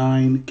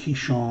 99,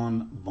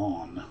 Keyshawn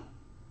Vaughn.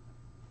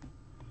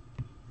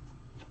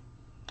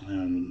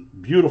 And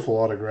beautiful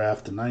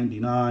autograph to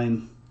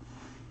 99.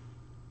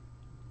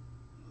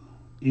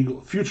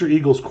 Future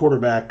Eagles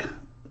quarterback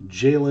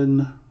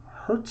Jalen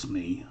Hurts.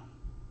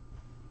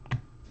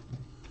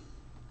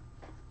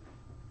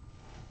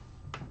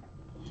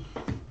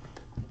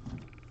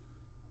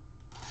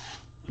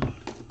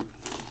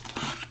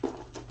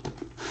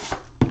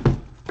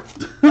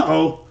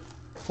 Uh-oh.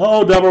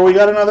 Uh-oh, Dubber, we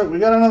got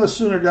another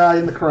Sooner guy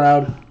in the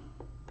crowd.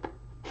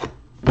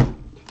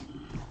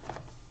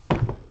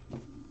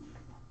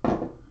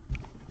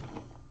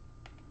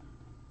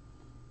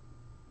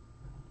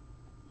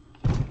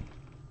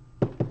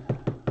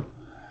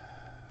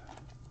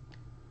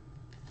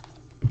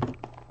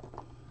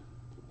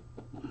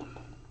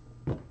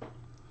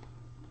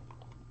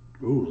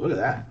 Ooh, look at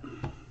that.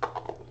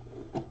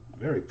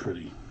 Very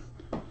pretty.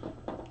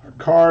 Our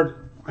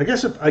card, I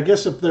guess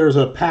if there's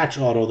a patch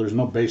auto, there's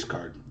no base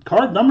card.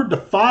 Card numbered to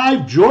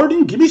 5,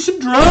 Jordan, give me some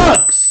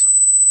drugs.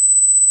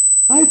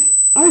 I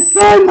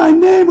signed my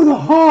name with a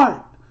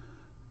heart.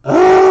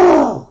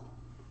 Oh.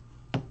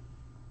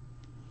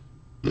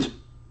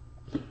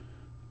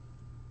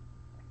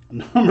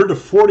 Number to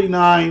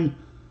 49.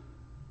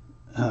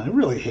 I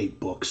really hate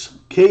books.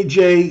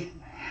 KJ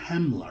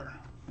Hamler.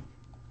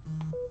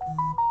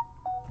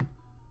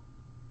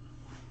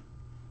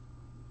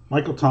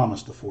 Michael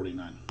Thomas to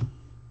 49.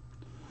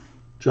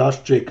 Josh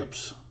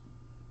Jacobs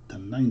to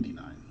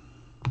 99.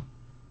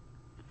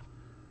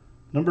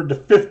 Number to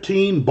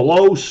 15,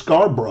 Blow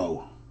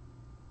Scarborough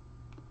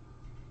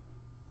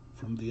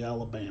from the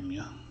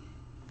Alabama.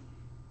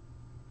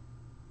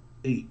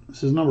 8.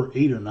 This is number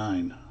 8 or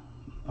 9.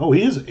 Oh,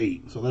 he is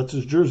 8, so that's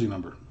his jersey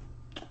number.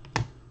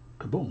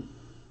 Kaboom.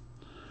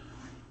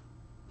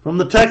 From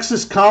the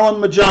Texas,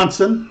 Colin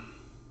Johnson.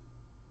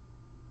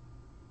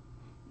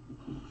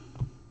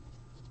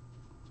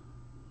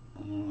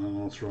 I don't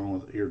know what's wrong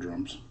with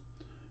eardrums.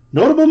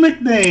 Notable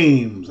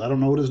nicknames. I don't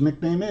know what his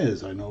nickname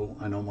is. I know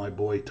my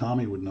boy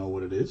Tommy would know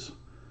what it is.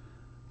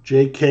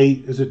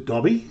 J.K. Is it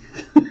Dubby?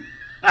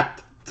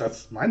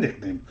 That's my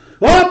nickname.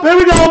 Oh, there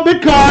we go.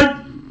 Big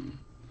card.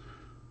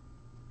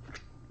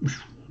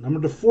 Number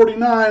to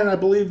 49. I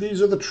believe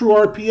these are the true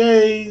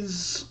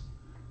RPAs.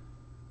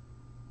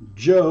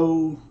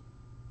 Joe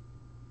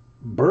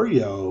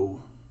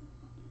Burrow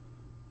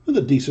with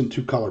a decent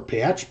two-color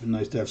patch. Been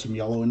nice to have some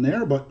yellow in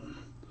there, but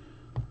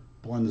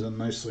blends in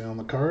nicely on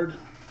the card.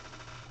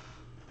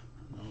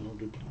 I'll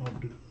do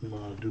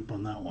a dupe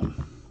on that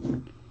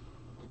one.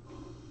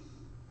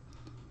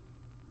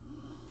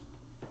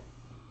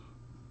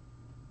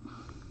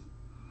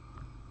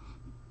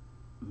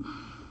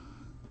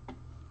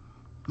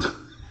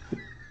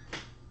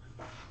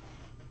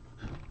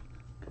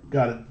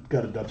 Got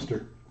a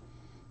dubster.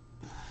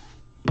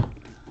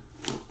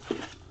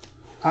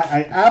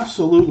 I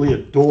absolutely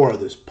adore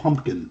this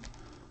pumpkin.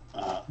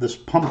 This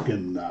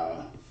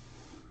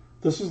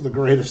is the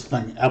greatest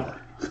thing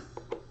ever.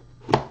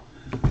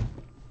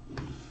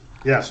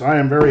 Yes, I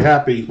am very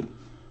happy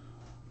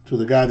to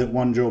the guy that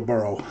won Joe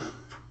Burrow.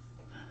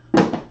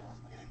 Getting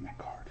that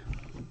card.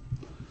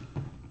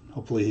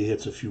 Hopefully he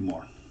hits a few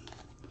more.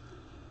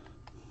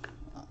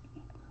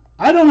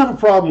 I don't have a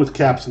problem with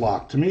caps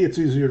lock. To me, it's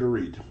easier to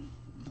read.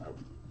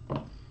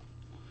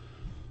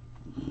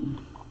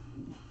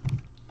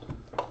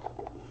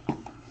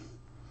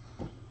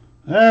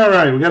 All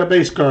right, we got a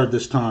base card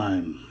this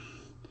time.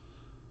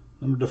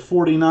 Number to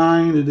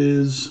 49, it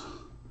is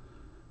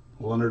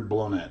Leonard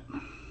Blonett.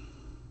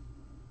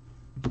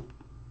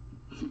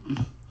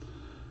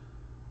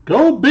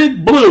 Go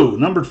Big Blue,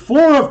 number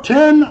 4 of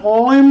 10,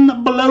 Lynn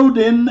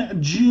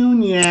Bloden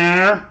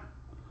Jr.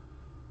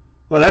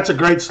 Well, that's a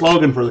great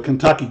slogan for the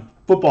Kentucky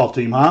football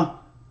team, huh?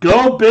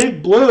 Go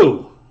Big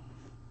Blue.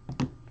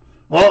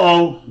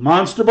 Uh-oh,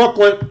 monster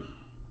booklet.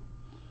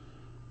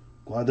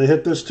 Glad they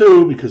hit this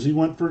too, because he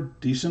went for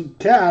decent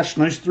cash.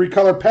 Nice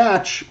 3-color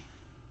patch.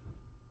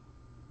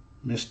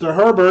 Mr.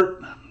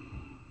 Herbert.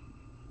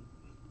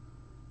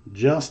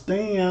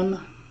 Justin.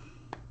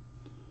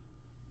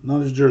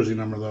 Not his jersey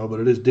number, though,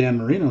 but it is Dan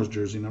Marino's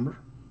jersey number,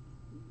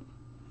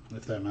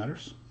 if that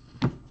matters.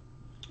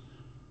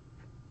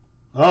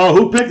 Oh,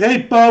 who picked?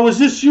 Hey, was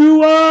this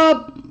you,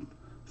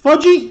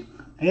 Fudgy?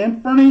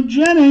 Anthony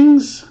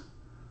Jennings.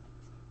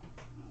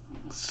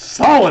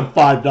 Solid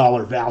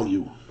 $5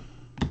 value.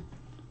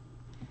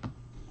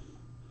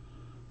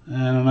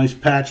 And a nice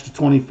patch to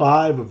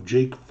 25 of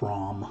Jake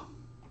Fromm.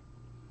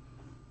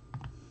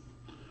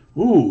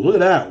 Ooh, look at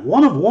that.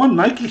 1 of 1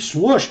 Nike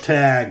swoosh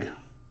tag.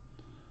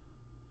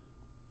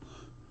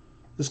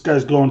 This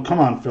guy's going, come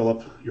on,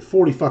 Philip. You're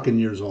 40 fucking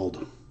years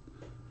old.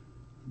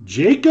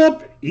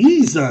 Jacob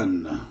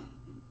Eason.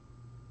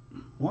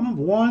 1 of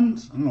 1.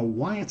 I don't know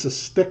why it's a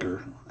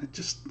sticker.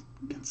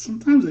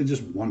 Sometimes I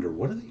just wonder,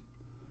 what are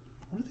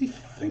they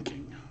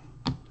thinking?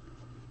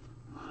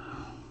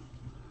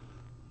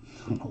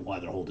 I don't know why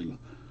they're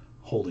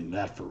holding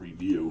that for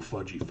review.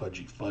 Fudgy.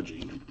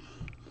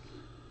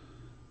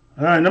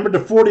 All right, number to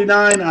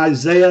 49,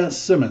 Isaiah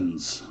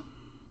Simmons.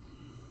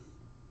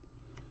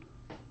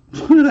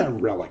 Look at that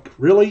relic.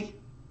 Really?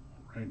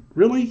 Right?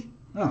 Really?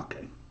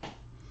 Okay.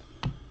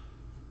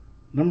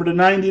 Number to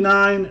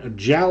 99,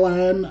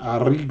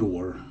 Jalan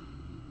Rigor.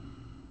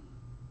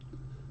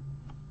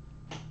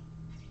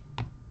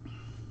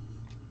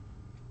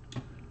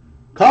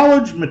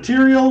 College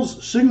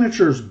Materials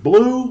Signatures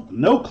Blue.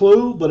 No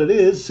clue, but it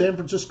is San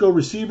Francisco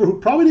receiver who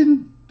probably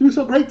didn't do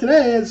so great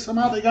today, as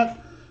somehow they got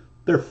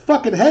their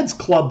fucking heads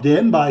clubbed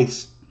in by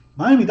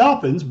Miami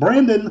Dolphins.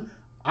 Brandon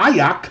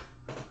Aiyuk.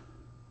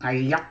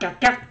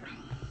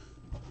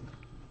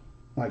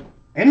 Like,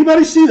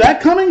 anybody see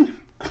that coming?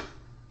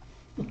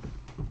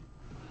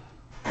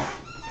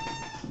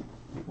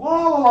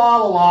 La la la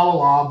la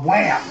la la,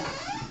 wham!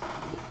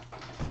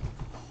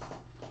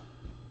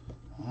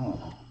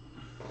 Oh.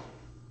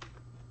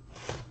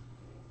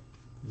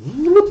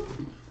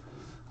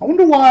 I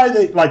wonder why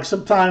they, like,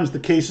 sometimes the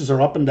cases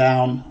are up and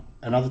down,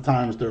 and other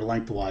times they're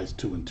lengthwise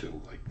 2 and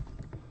 2. Like,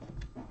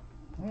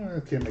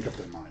 I can't make up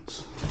their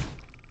minds.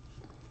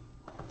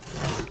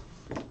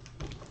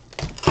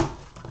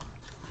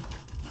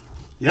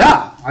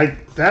 Yeah,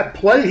 that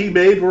play he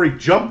made where he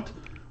jumped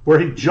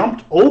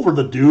over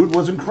the dude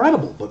was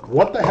incredible. But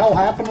what the hell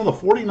happened to the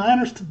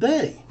 49ers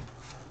today?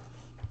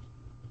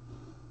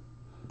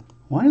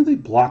 Why are they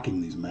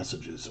blocking these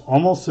messages?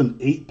 Almost an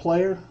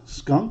 8-player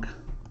skunk?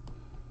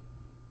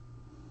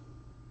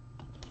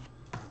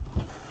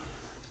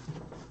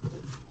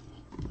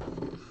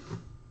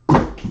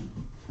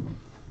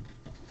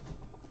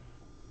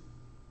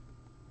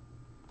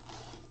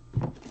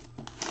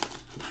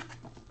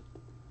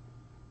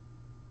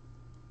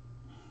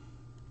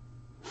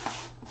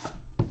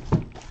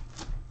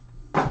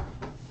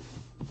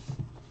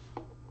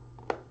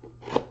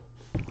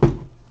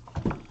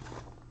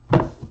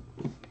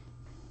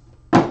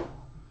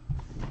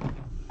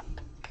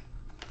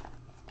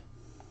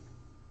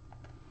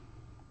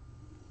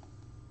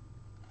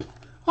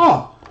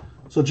 Oh,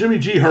 so Jimmy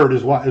G hurt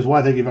is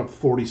why they gave up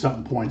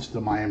 40-something points to the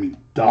Miami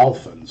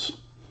Dolphins.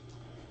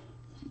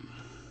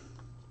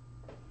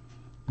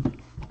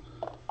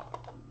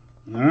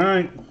 All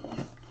right.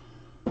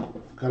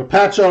 Got a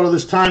patch out of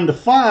this time to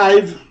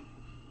 5.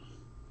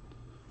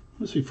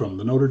 Where's he from?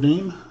 The Notre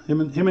Dame? Him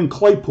and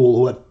Claypool,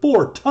 who had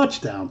 4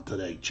 touchdowns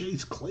today.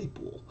 Chase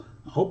Claypool.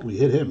 I hope we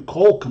hit him.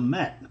 Cole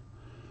Kmet.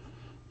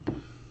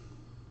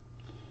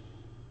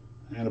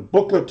 And a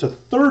booklet to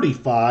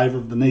 35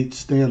 of the Nate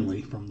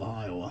Stanley from the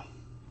Iowa.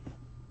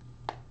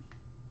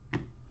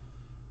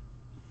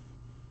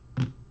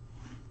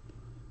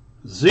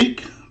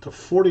 Zeke to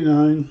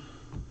 49.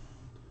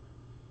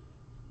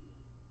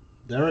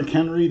 Derrick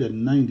Henry to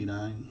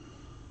 99.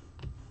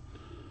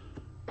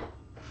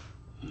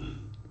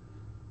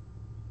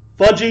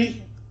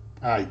 Fudgy,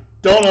 I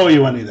don't owe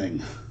you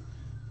anything.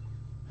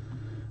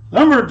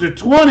 Number to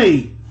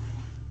 20.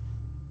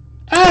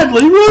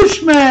 Adley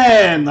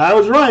Rutschman. I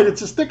was right.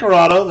 It's a sticker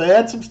auto. They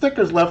had some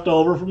stickers left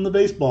over from the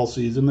baseball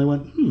season. They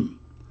went,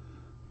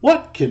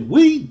 what can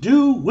we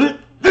do with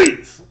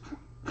these?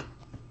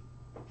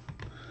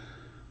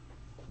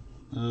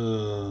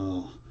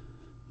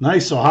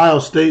 Nice Ohio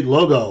State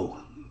logo.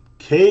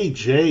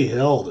 KJ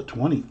Hill to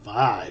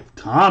 25.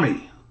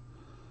 Tommy.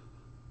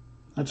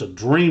 That's a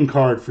dream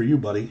card for you,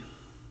 buddy.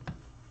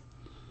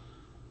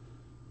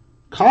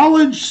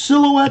 College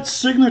Silhouette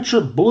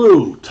Signature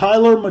Blue.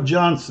 Tyler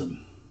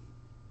Majohnson.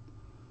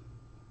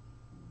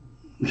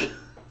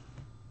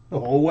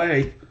 Oh,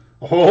 way.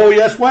 Oh,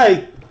 yes,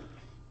 way.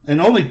 And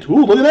only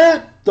two. Look at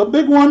that. The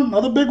big one.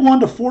 Another big one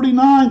to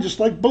 49, just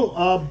like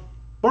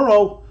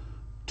Burrow.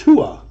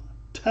 Tua,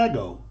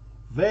 Tago,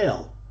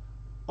 Vale,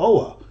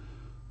 Oa.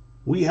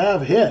 We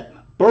have hit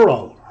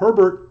Burrow,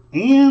 Herbert,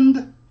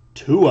 and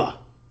Tua.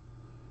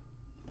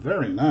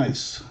 Very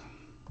nice.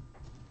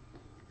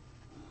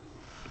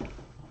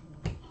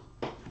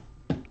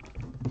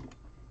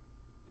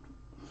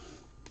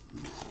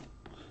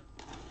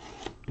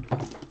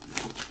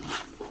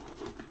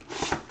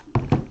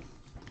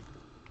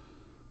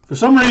 For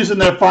some reason,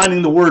 they're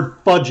finding the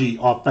word fudgy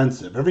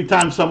offensive. Every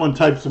time someone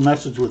types a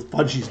message with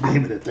fudgy's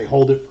name in it, they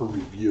hold it for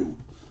review.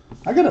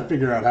 I got to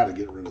figure out how to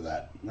get rid of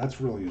that.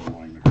 That's really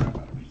annoying the crap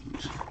out of me.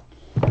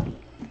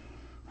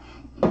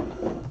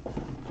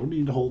 Don't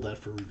need to hold that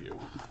for review.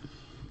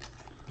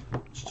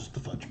 It's just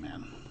the fudge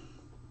man.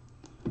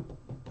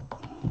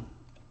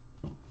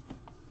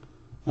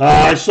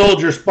 I sold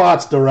your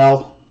spots,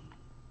 Darrell.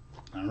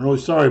 I'm really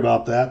sorry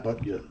about that,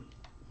 but you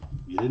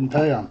didn't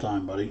pay on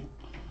time, buddy.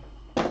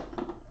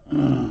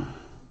 I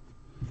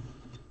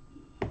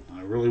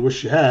really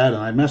wish you had,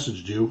 and I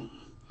messaged you.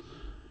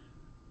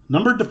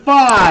 Number to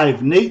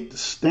 5, Nate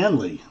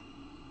Stanley.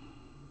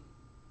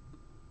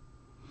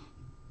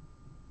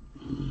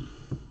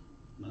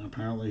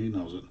 Apparently he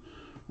knows it.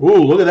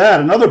 Ooh, look at that.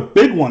 Another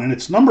big one, and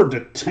it's numbered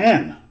to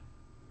 10.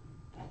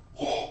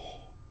 Oh.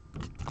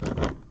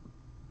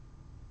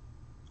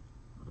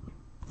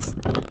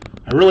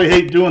 I really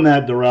hate doing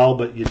that, Darrell,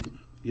 but you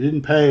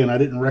didn't pay, and I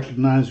didn't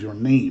recognize your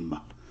name.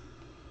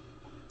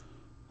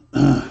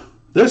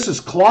 This is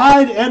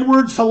Clyde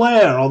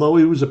Edwards-Helaire, although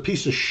he was a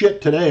piece of shit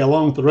today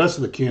along with the rest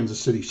of the Kansas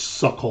City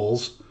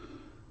suckholes.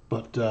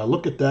 But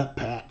look at that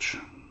patch.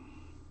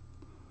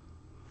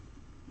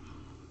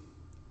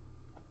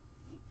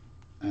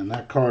 And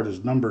that card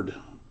is numbered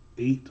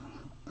 8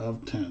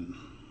 of 10.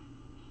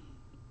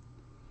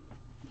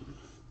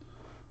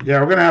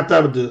 Yeah, we're going to have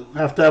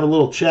to have a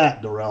little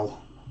chat,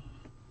 Darrell.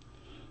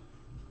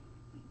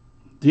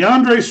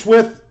 DeAndre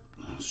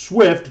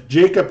Swift,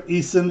 Jacob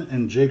Eason,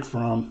 and Jake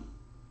Fromm.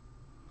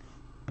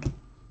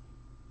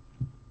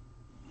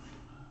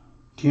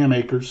 Cam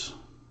Akers.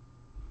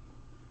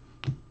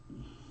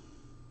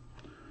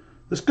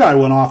 This guy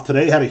went off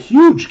today, had a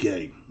huge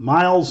game.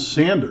 Miles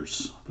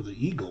Sanders for the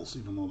Eagles,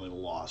 even though they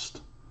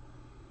lost.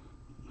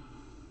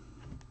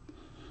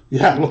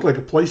 Yeah, it looked like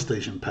a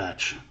PlayStation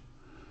patch.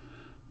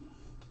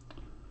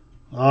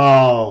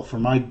 Oh, for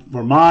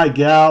my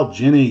gal,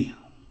 Ginny.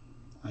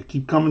 I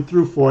keep coming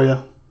through for you.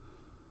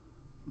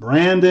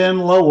 Brandon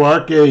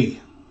Lewerke.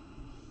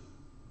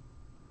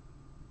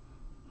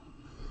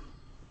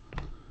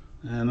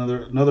 And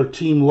another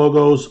team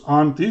logos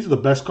on. These are the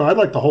best cards. I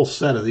like the whole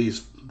set of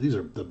these. These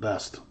are the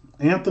best.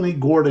 Anthony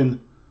Gordon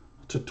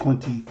to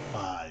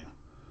 25.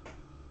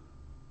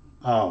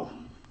 Oh,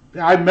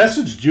 I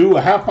messaged you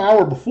a half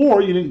hour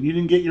before. You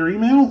didn't get your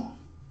email?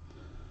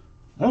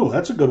 Oh,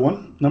 that's a good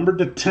one. Number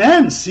to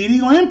 10,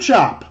 CeeDee Lamb.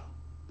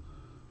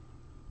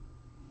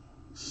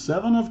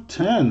 7 of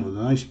 10 with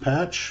a nice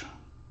patch.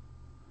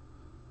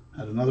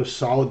 Had another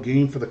solid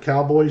game for the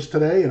Cowboys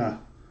today in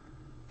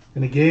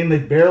a game they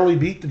barely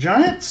beat the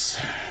Giants.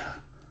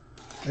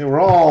 They were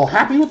all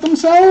happy with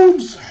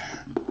themselves,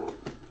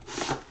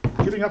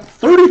 giving up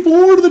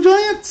 34 to the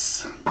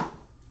Giants.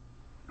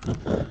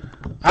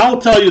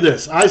 I'll tell you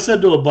this. I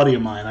said to a buddy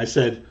of mine, I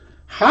said,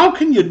 how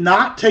can you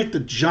not take the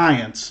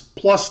Giants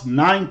plus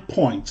 9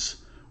 points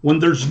when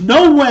there's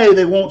no way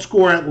they won't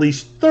score at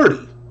least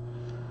 30?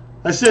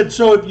 I said,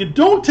 so if you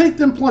don't take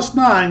them plus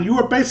 9, you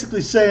are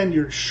basically saying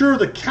you're sure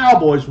the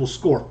Cowboys will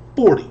score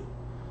 40.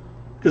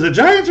 Because the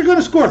Giants are going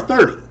to score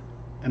 30.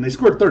 And they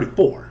scored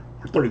 34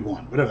 or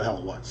 31, whatever the hell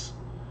it was.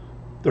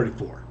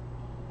 34.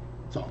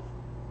 So,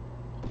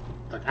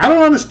 like, I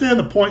don't understand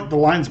the point of the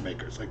lines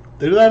makers. Like,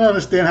 they don't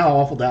understand how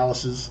awful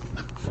Dallas is.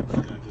 I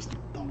just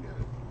don't get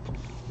it.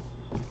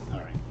 All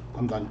right,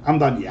 I'm done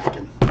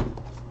yakking.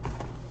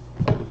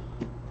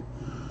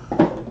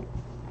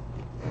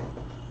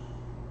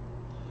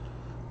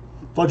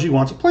 Fudgy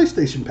wants a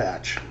PlayStation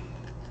patch.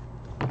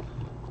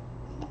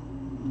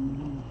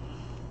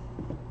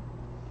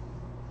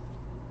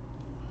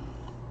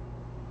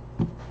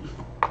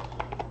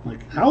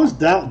 Like, how is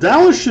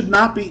Dallas should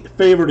not be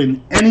favored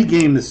in any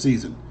game this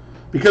season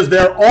because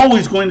they're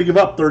always going to give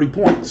up 30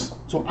 points.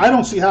 So I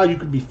don't see how you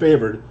could be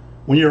favored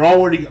when you're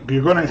going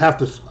to have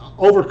to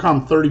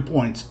overcome 30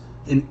 points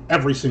in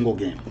every single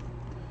game.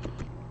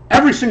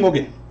 Every single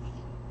game.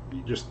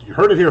 You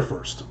heard it here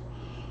first.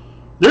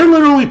 They're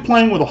literally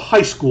playing with a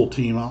high school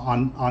team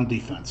on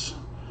defense.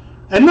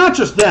 And not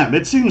just them.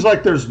 It seems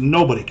like there's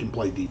nobody can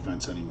play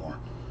defense anymore.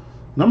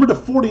 Number to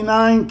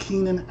 49,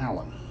 Keenan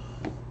Allen.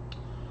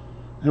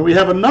 And we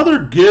have another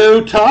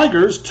Go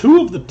Tigers,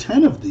 2 of the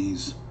 10 of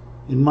these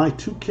in my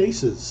 2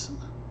 cases.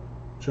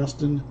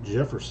 Justin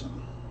Jefferson.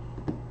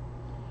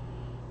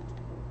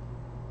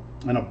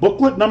 And a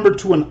booklet number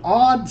to an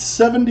odd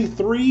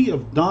 73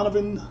 of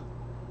Donovan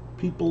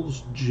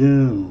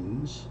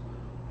Peoples-Jones.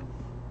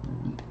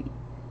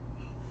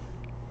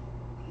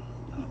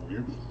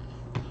 Weird.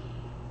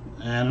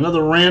 And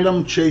another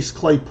random Chase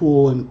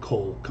Claypool and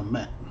Cole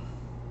Kmet.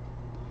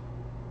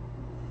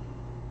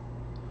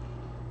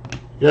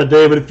 Yeah,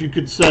 David, if you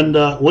could send,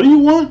 what do you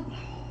want?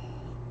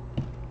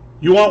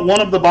 You want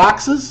one of the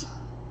boxes?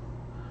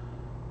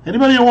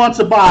 Anybody who wants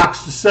a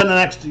box, just send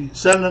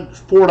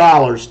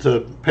 $4 to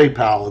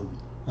PayPal,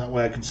 and that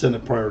way I can send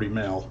it priority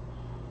mail.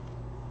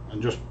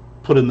 And just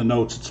put in the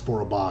notes it's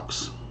for a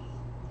box.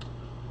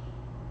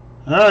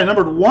 All right,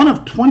 number 1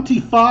 of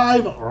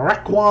 25,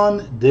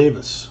 Raekwon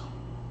Davis.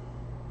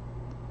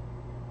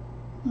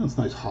 That's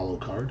a nice hollow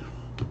card.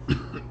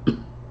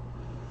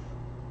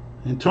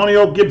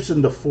 Antonio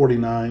Gibson to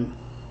 49.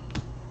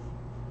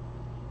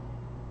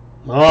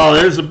 Oh,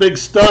 there's a big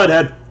stud.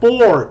 Had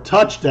 4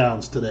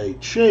 touchdowns today.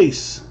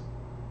 Chase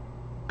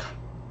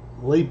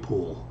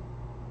Claypool.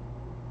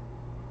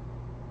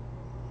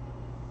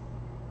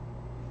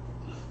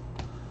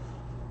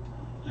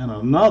 And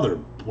another.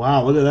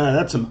 Wow, look at that.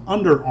 That's an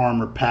Under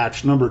Armour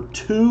patch. Number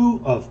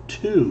 2 of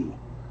 2.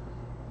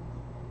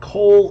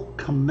 Cole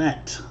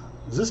Kmet.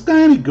 Is this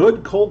guy any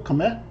good, Cole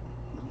Kmet?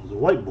 He's a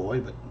white boy,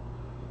 but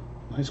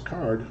nice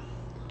card.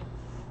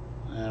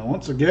 And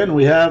once again,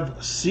 we have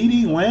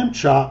CeeDee Lamb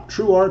Chop,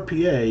 True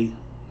RPA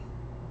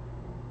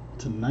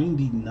to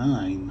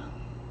 99.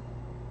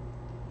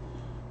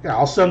 Yeah,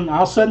 I'll send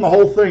the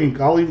whole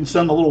thing. I'll even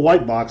send the little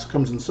white box that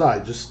comes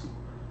inside. Just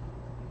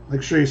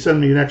make sure you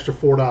send me an extra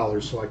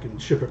 $4 so I can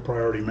ship it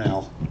priority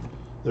mail.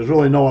 There's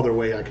really no other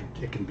way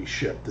it can be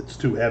shipped. It's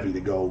too heavy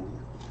to go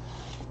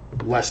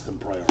less than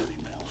priority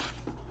mail.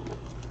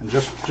 And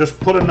just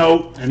put a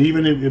note, and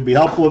even it'd be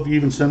helpful if you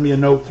even send me a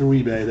note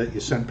through eBay that you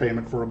send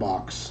payment for a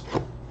box.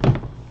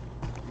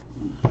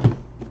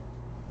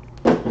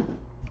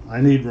 I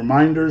need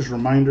reminders.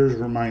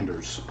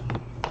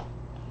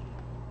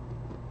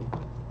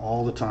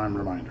 All the time,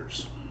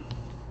 reminders.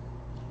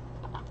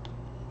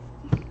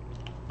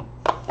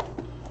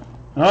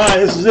 All right,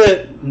 this is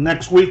it.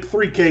 Next week,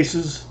 3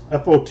 cases,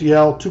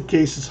 FOTL, 2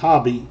 cases,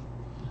 hobby.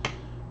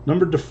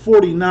 Numbered to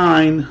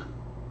 49,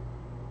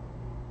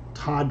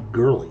 Todd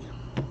Gurley.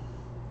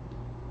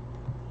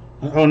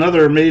 Oh,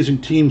 another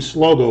amazing team's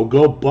logo.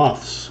 Go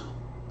Buffs.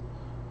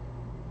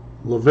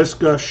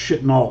 LaVisca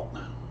Shitnault.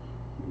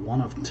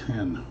 1 of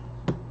 10.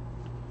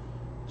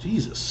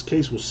 Jesus.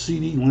 Case was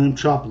CeeDee Lamb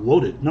Chop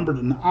loaded. Numbered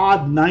an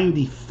odd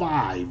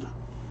 95.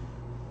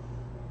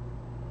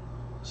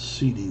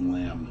 CeeDee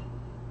Lamb.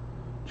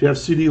 Do you have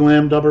CeeDee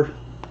Lamb, Dubber?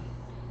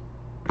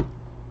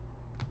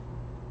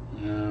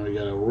 We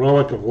got a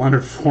relic of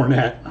Leonard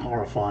Fournette.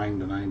 Horrifying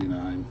to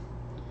 99.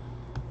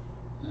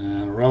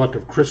 And a relic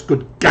of Chris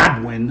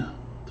Godwin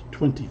to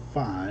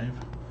 25.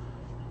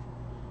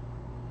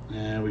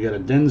 And we got a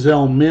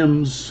Denzel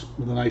Mims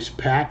with a nice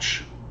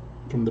patch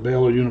from the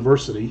Baylor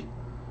University.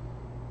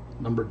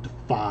 Numbered to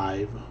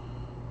 5.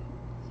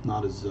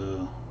 Not as,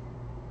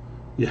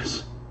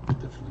 yes,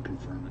 definitely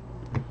confirm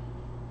it.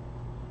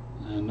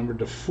 And numbered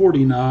to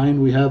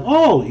 49, we have,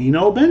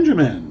 Eno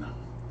Benjamin.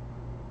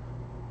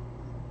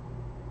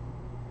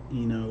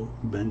 Eno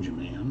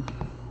Benjamin.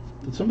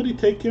 Did somebody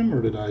take him,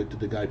 or did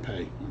the guy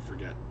pay? I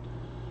forget.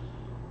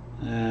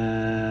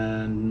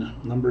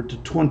 And number to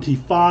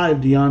 25,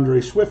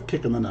 DeAndre Swift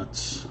kicking the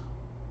nuts.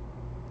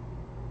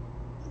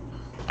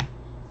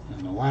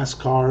 And the last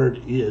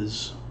card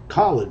is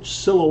College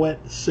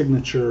Silhouette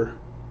Signature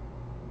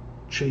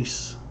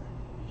Chase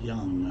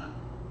Young.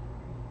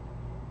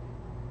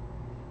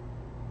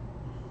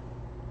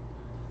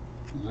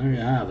 And there you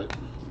have it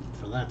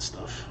for that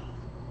stuff.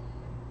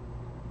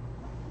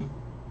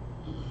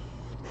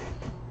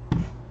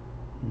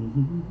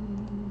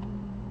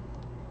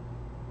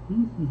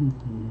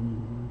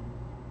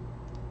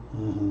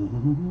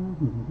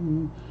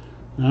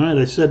 All right,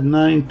 I said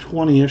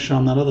 9:20-ish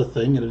on that other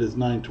thing, and it is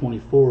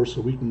 9:24,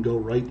 so we can go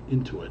right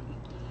into it.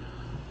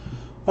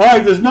 All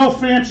right, there's no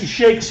fancy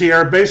shakes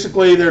here.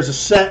 Basically, there's a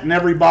set in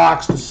every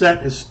box. The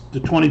set is the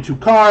 22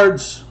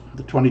 cards.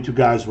 The 22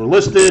 guys were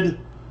listed,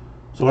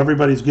 so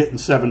everybody's getting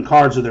 7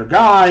 cards of their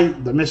guy.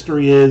 The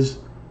mystery is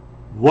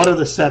what are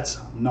the sets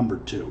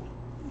numbered to?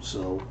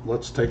 So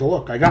let's take a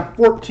look. I got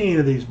 14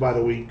 of these by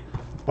the way.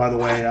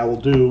 I will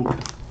do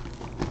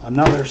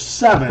another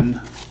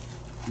 7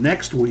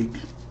 next week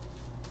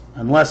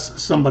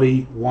unless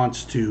somebody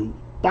wants to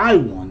buy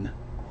one.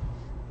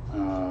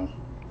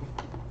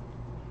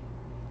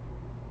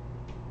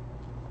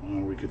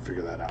 We could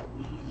figure that out.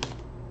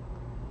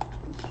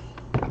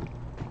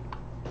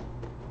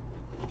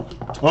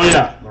 Oh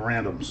yeah, the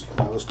randoms.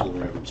 Let's do the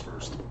randoms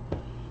first.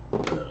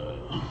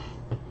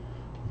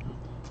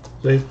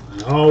 See,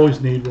 I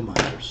always need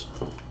reminders.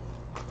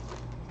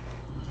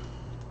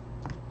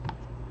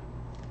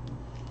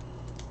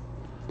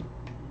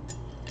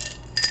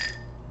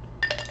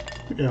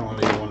 I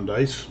only need 1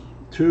 dice.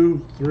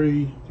 2,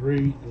 3, 3,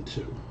 and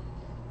 2.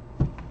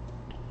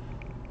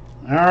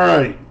 All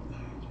right.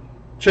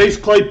 Chase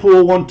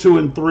Claypool 1, 2,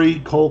 and 3.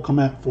 Cole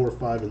Kmet 4,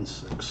 5, and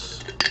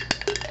 6.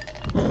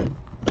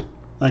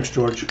 Thanks,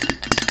 George.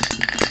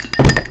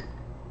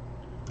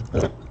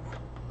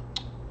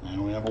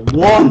 And we have a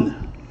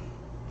 1.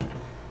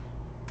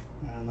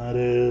 And that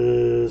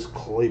is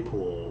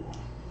Claypool.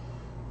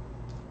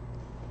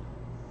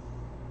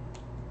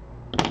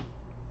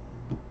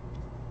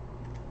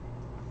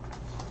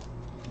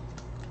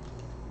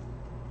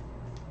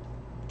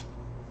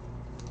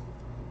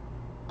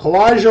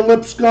 Elijah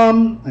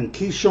Lipscomb and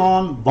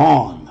Keyshawn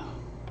Vaughn.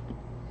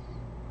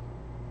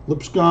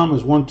 Lipscomb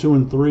is 1, 2,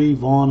 and 3.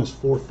 Vaughn is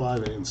 4,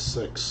 5, and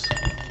 6.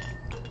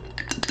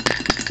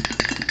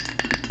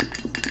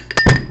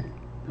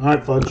 All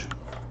right, Fudge.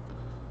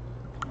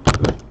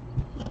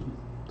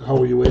 The hell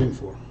were you waiting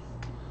for?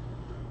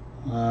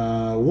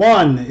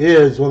 1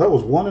 is, well, that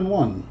was 1 and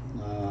 1.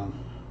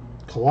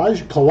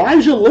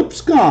 Elijah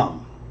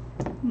Lipscomb.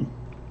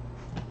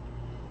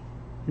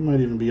 He might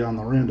even be on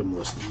the random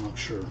list. I'm not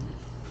sure.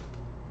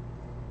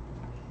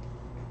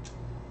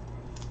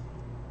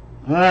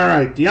 All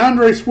right,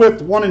 DeAndre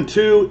Swift 1 and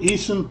 2,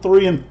 Eason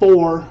 3 and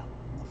 4,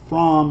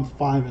 Fromm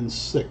 5 and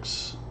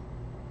 6.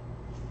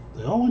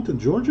 They all went to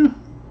Georgia?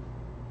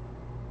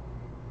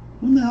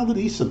 When the hell did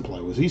Eason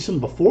play? Was Eason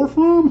before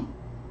Fromm?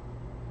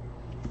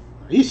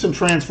 Eason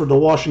transferred to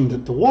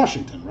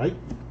Washington, right?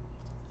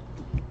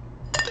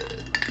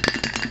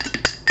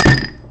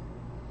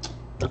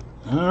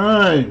 All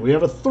right, we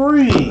have a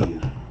 3.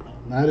 And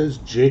that is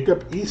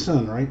Jacob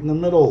Eason right in the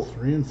middle,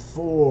 3 and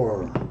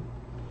 4.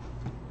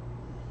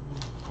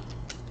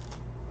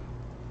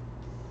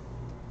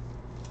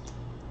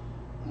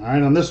 All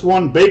right, on this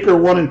one, Baker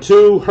 1 and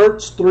 2,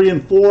 Hurts 3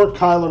 and 4,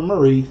 Kyler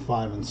Murray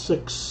 5 and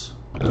 6.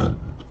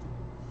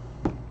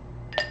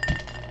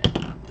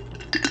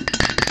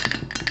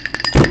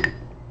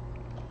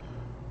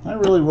 I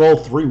really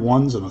rolled 3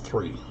 1s and a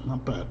 3.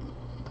 Not bad.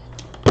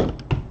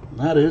 And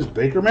that is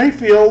Baker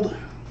Mayfield.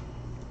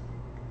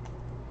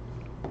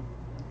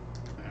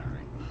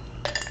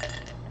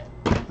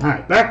 All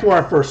right, back to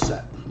our first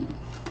set.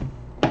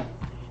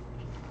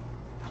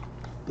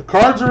 The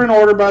cards are in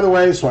order, by the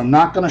way, so I'm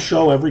not going to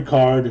show every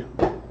card.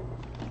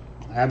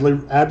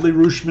 Adley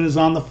Rutschman is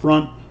on the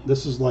front.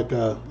 This is like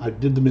I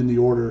did them in the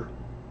order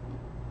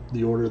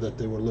that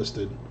they were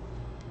listed.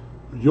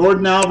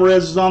 Jordan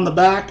Alvarez is on the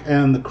back,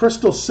 and the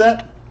crystal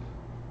set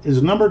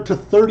is numbered to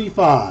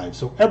 35.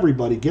 So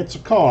everybody gets a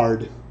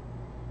card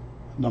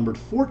numbered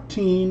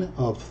 14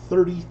 of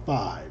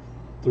 35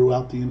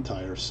 throughout the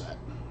entire set.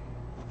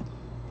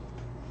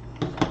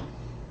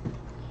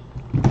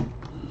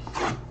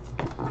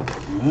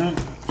 All right,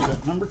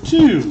 set number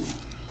 2.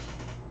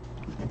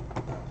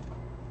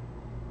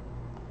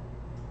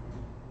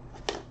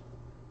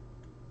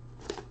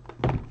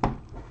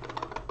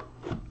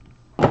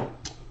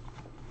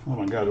 Oh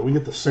my God, did we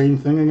get the same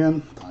thing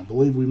again? I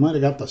believe we might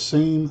have got the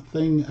same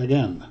thing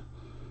again.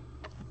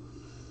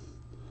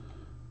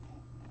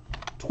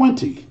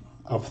 20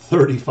 of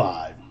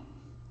 35.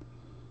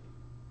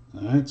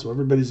 All right, so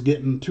everybody's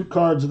getting 2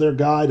 cards of their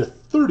guy to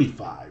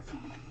 35.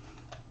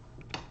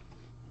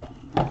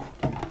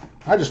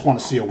 I just want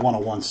to see a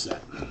 1-on-1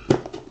 set.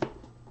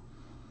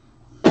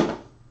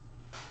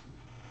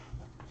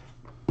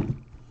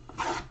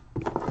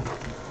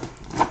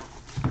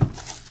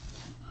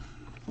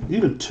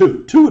 Even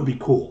 2. 2 would be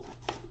cool.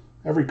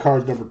 Every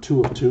card number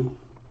 2 of 2.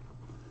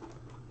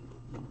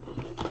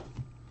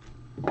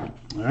 All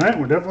right,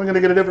 we're definitely going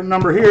to get a different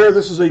number here.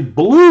 This is a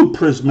blue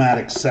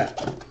prismatic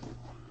set.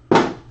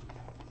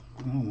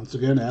 Once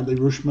again, Adley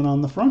Rutschman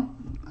on the front,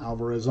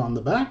 Alvarez on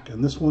the back,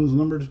 and this one's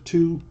numbered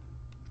to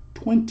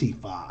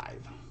 25.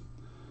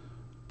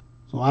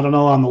 So I don't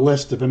know on the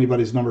list if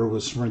anybody's number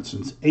was, for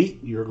instance, 8,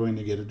 you're going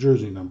to get a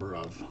jersey number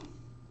of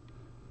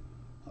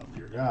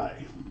your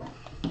guy.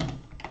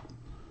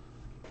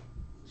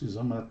 Geez,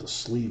 I'm going to have to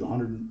sleeve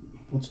 100.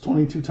 What's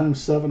 22 times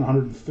 7?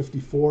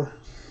 154?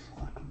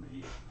 Fuck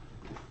me.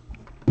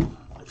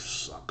 Life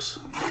sucks.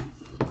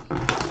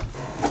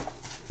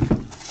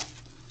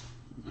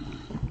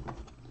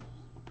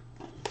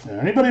 Yeah,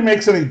 anybody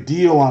makes any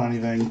deal on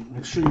anything,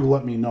 make sure you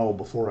let me know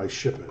before I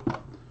ship it.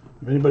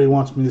 If anybody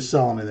wants me to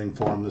sell anything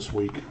for them this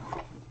week,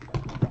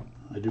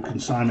 I do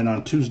consignment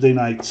on Tuesday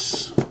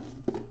nights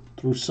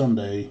through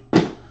Sunday.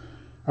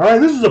 All right,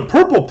 this is a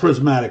purple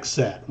prismatic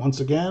set.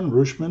 Once again,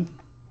 Rutschman,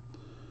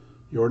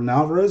 Jordan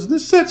Alvarez.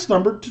 This set's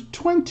numbered to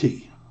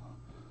 20.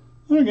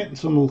 We're getting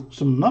some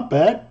not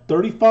bad.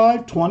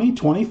 35, 20,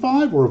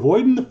 25. We're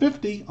avoiding the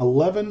 50.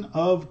 11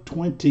 of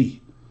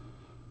 20.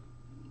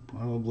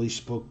 Probably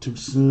spoke too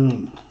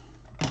soon.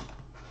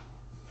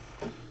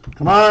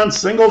 Come on,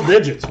 single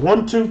digits.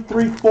 1, 2,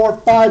 3, 4,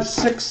 5,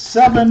 6,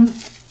 7,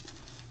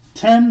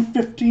 10,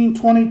 15,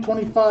 20,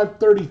 25,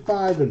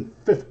 35, and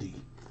 50.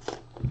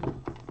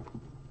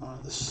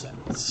 The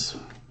sets.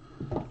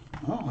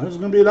 Oh, there's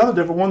going to be another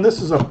different one.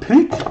 This is a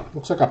pink.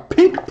 Looks like a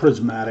pink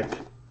prismatic.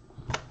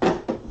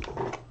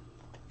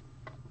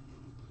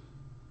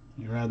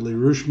 Your Adley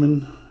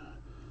Rutschman,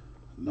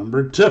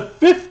 numbered to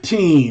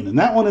 15. And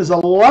that one is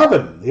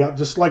 11,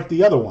 just like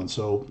the other one.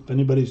 So if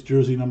anybody's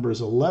jersey number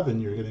is 11,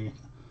 you're getting a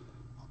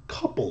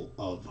couple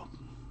of them.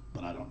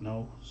 But I don't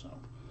know. So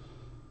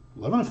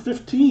 11 of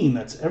 15.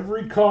 That's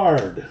every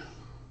card.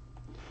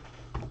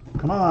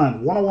 Come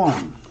on,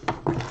 101.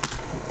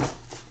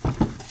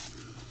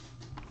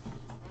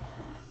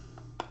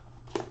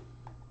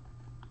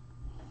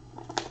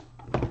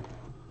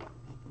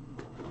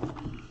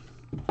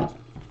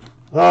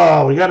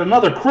 Oh, we got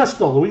another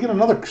crystal. Do we get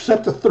another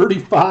set to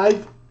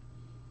 35?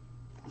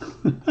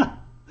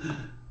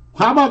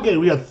 How about getting?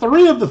 We got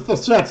 3 of the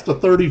sets to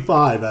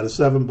 35 out of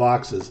 7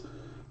 boxes.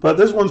 But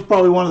this one's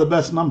probably one of the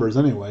best numbers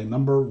anyway.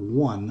 Number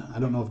 1. I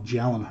don't know if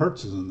Jalen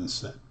Hurts is in this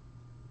set.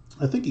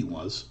 I think he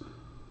was.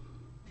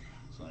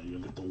 So you'll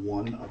get the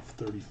 1 of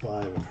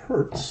 35 of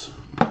Hurts.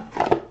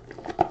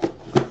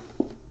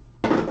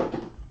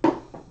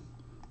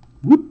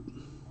 Whoop.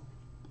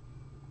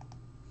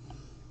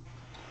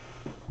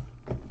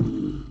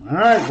 All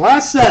right,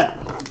 last set.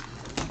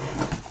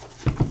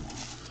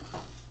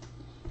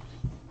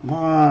 Come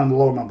on,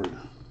 low numbered.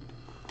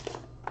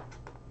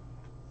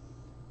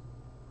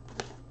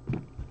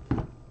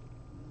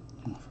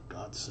 Oh, for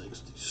God's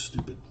sakes, these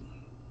stupid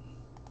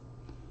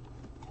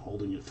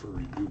holding it for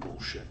review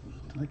bullshit.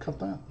 Can I cut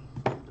that?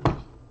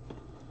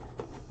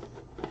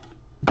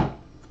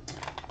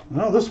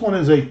 No, this one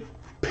is a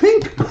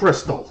pink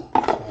crystal.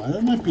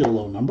 That might be a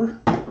low number.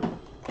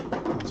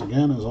 Once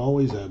again, as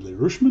always, Adley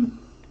Rutschman.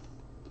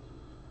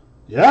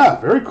 Yeah,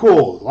 very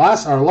cool.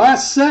 Our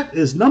last set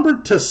is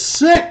numbered to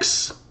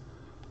 6.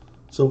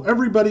 So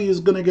everybody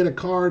is going to get a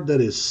card that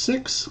is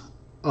 6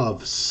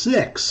 of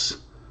 6.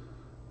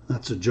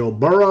 That's a Joe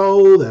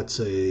Burrow.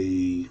 That's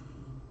a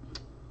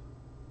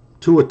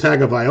Tua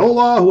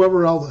Tagovailoa.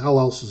 Whoever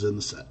else is in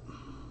the set.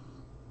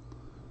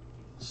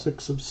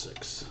 6 of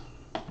 6.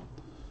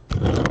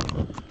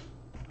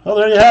 Well,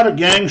 there you have it,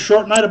 gang.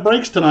 Short night of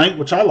breaks tonight,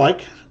 which I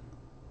like.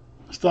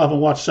 I still haven't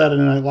watched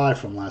Saturday Night Live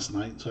from last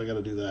night, so I got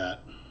to do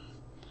that.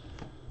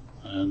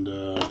 And,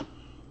 of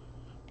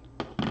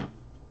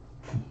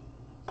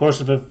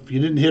course, if you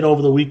didn't hit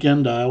over the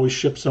weekend, I always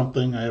ship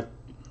something. I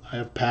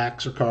have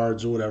packs or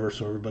cards or whatever,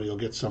 so everybody will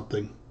get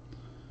something.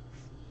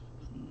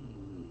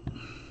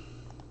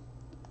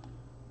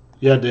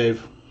 Yeah,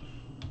 Dave.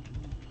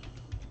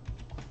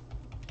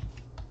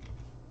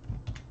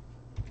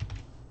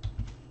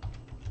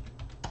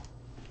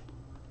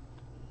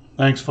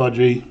 Thanks,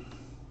 Fudgy.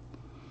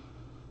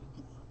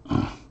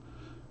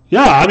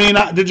 Yeah, I mean,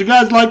 did you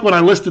guys like when I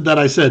listed that?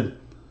 I said,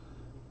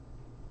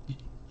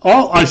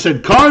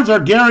 cards are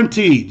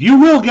guaranteed. You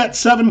will get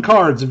 7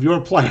 cards if you're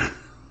a player.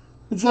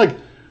 It's like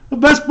the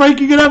best break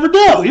you could ever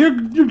do.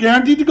 You're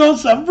guaranteed to go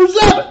 7 for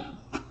 7.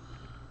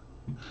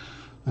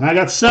 And I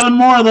got 7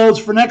 more of those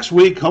for next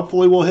week.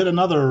 Hopefully we'll hit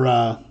another.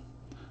 I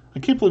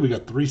can't believe we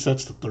got 3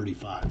 sets to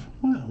 35.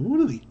 What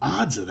are the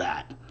odds of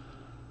that?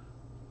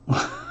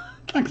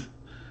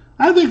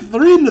 I think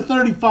 3 to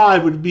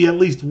 35 would be at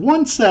least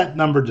 1 set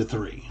numbered to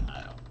 3.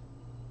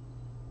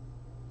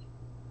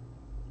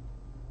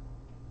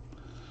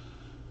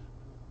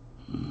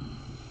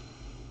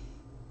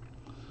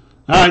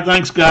 All right,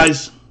 thanks,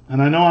 guys.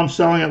 And I know I'm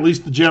selling at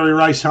least the Jerry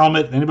Rice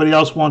helmet. Anybody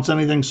else wants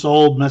anything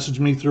sold, message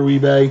me through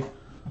eBay.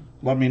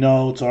 Let me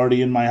know. It's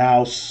already in my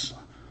house.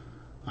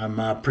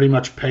 I'm pretty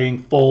much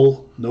paying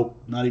full. Nope,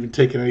 not even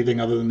taking anything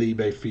other than the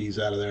eBay fees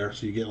out of there.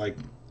 So you get like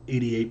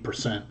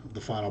 88% of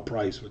the final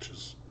price, which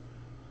is...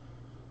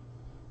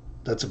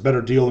 that's a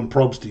better deal than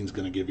Probstein's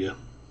going to give you.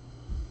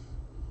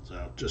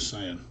 So, just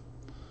saying.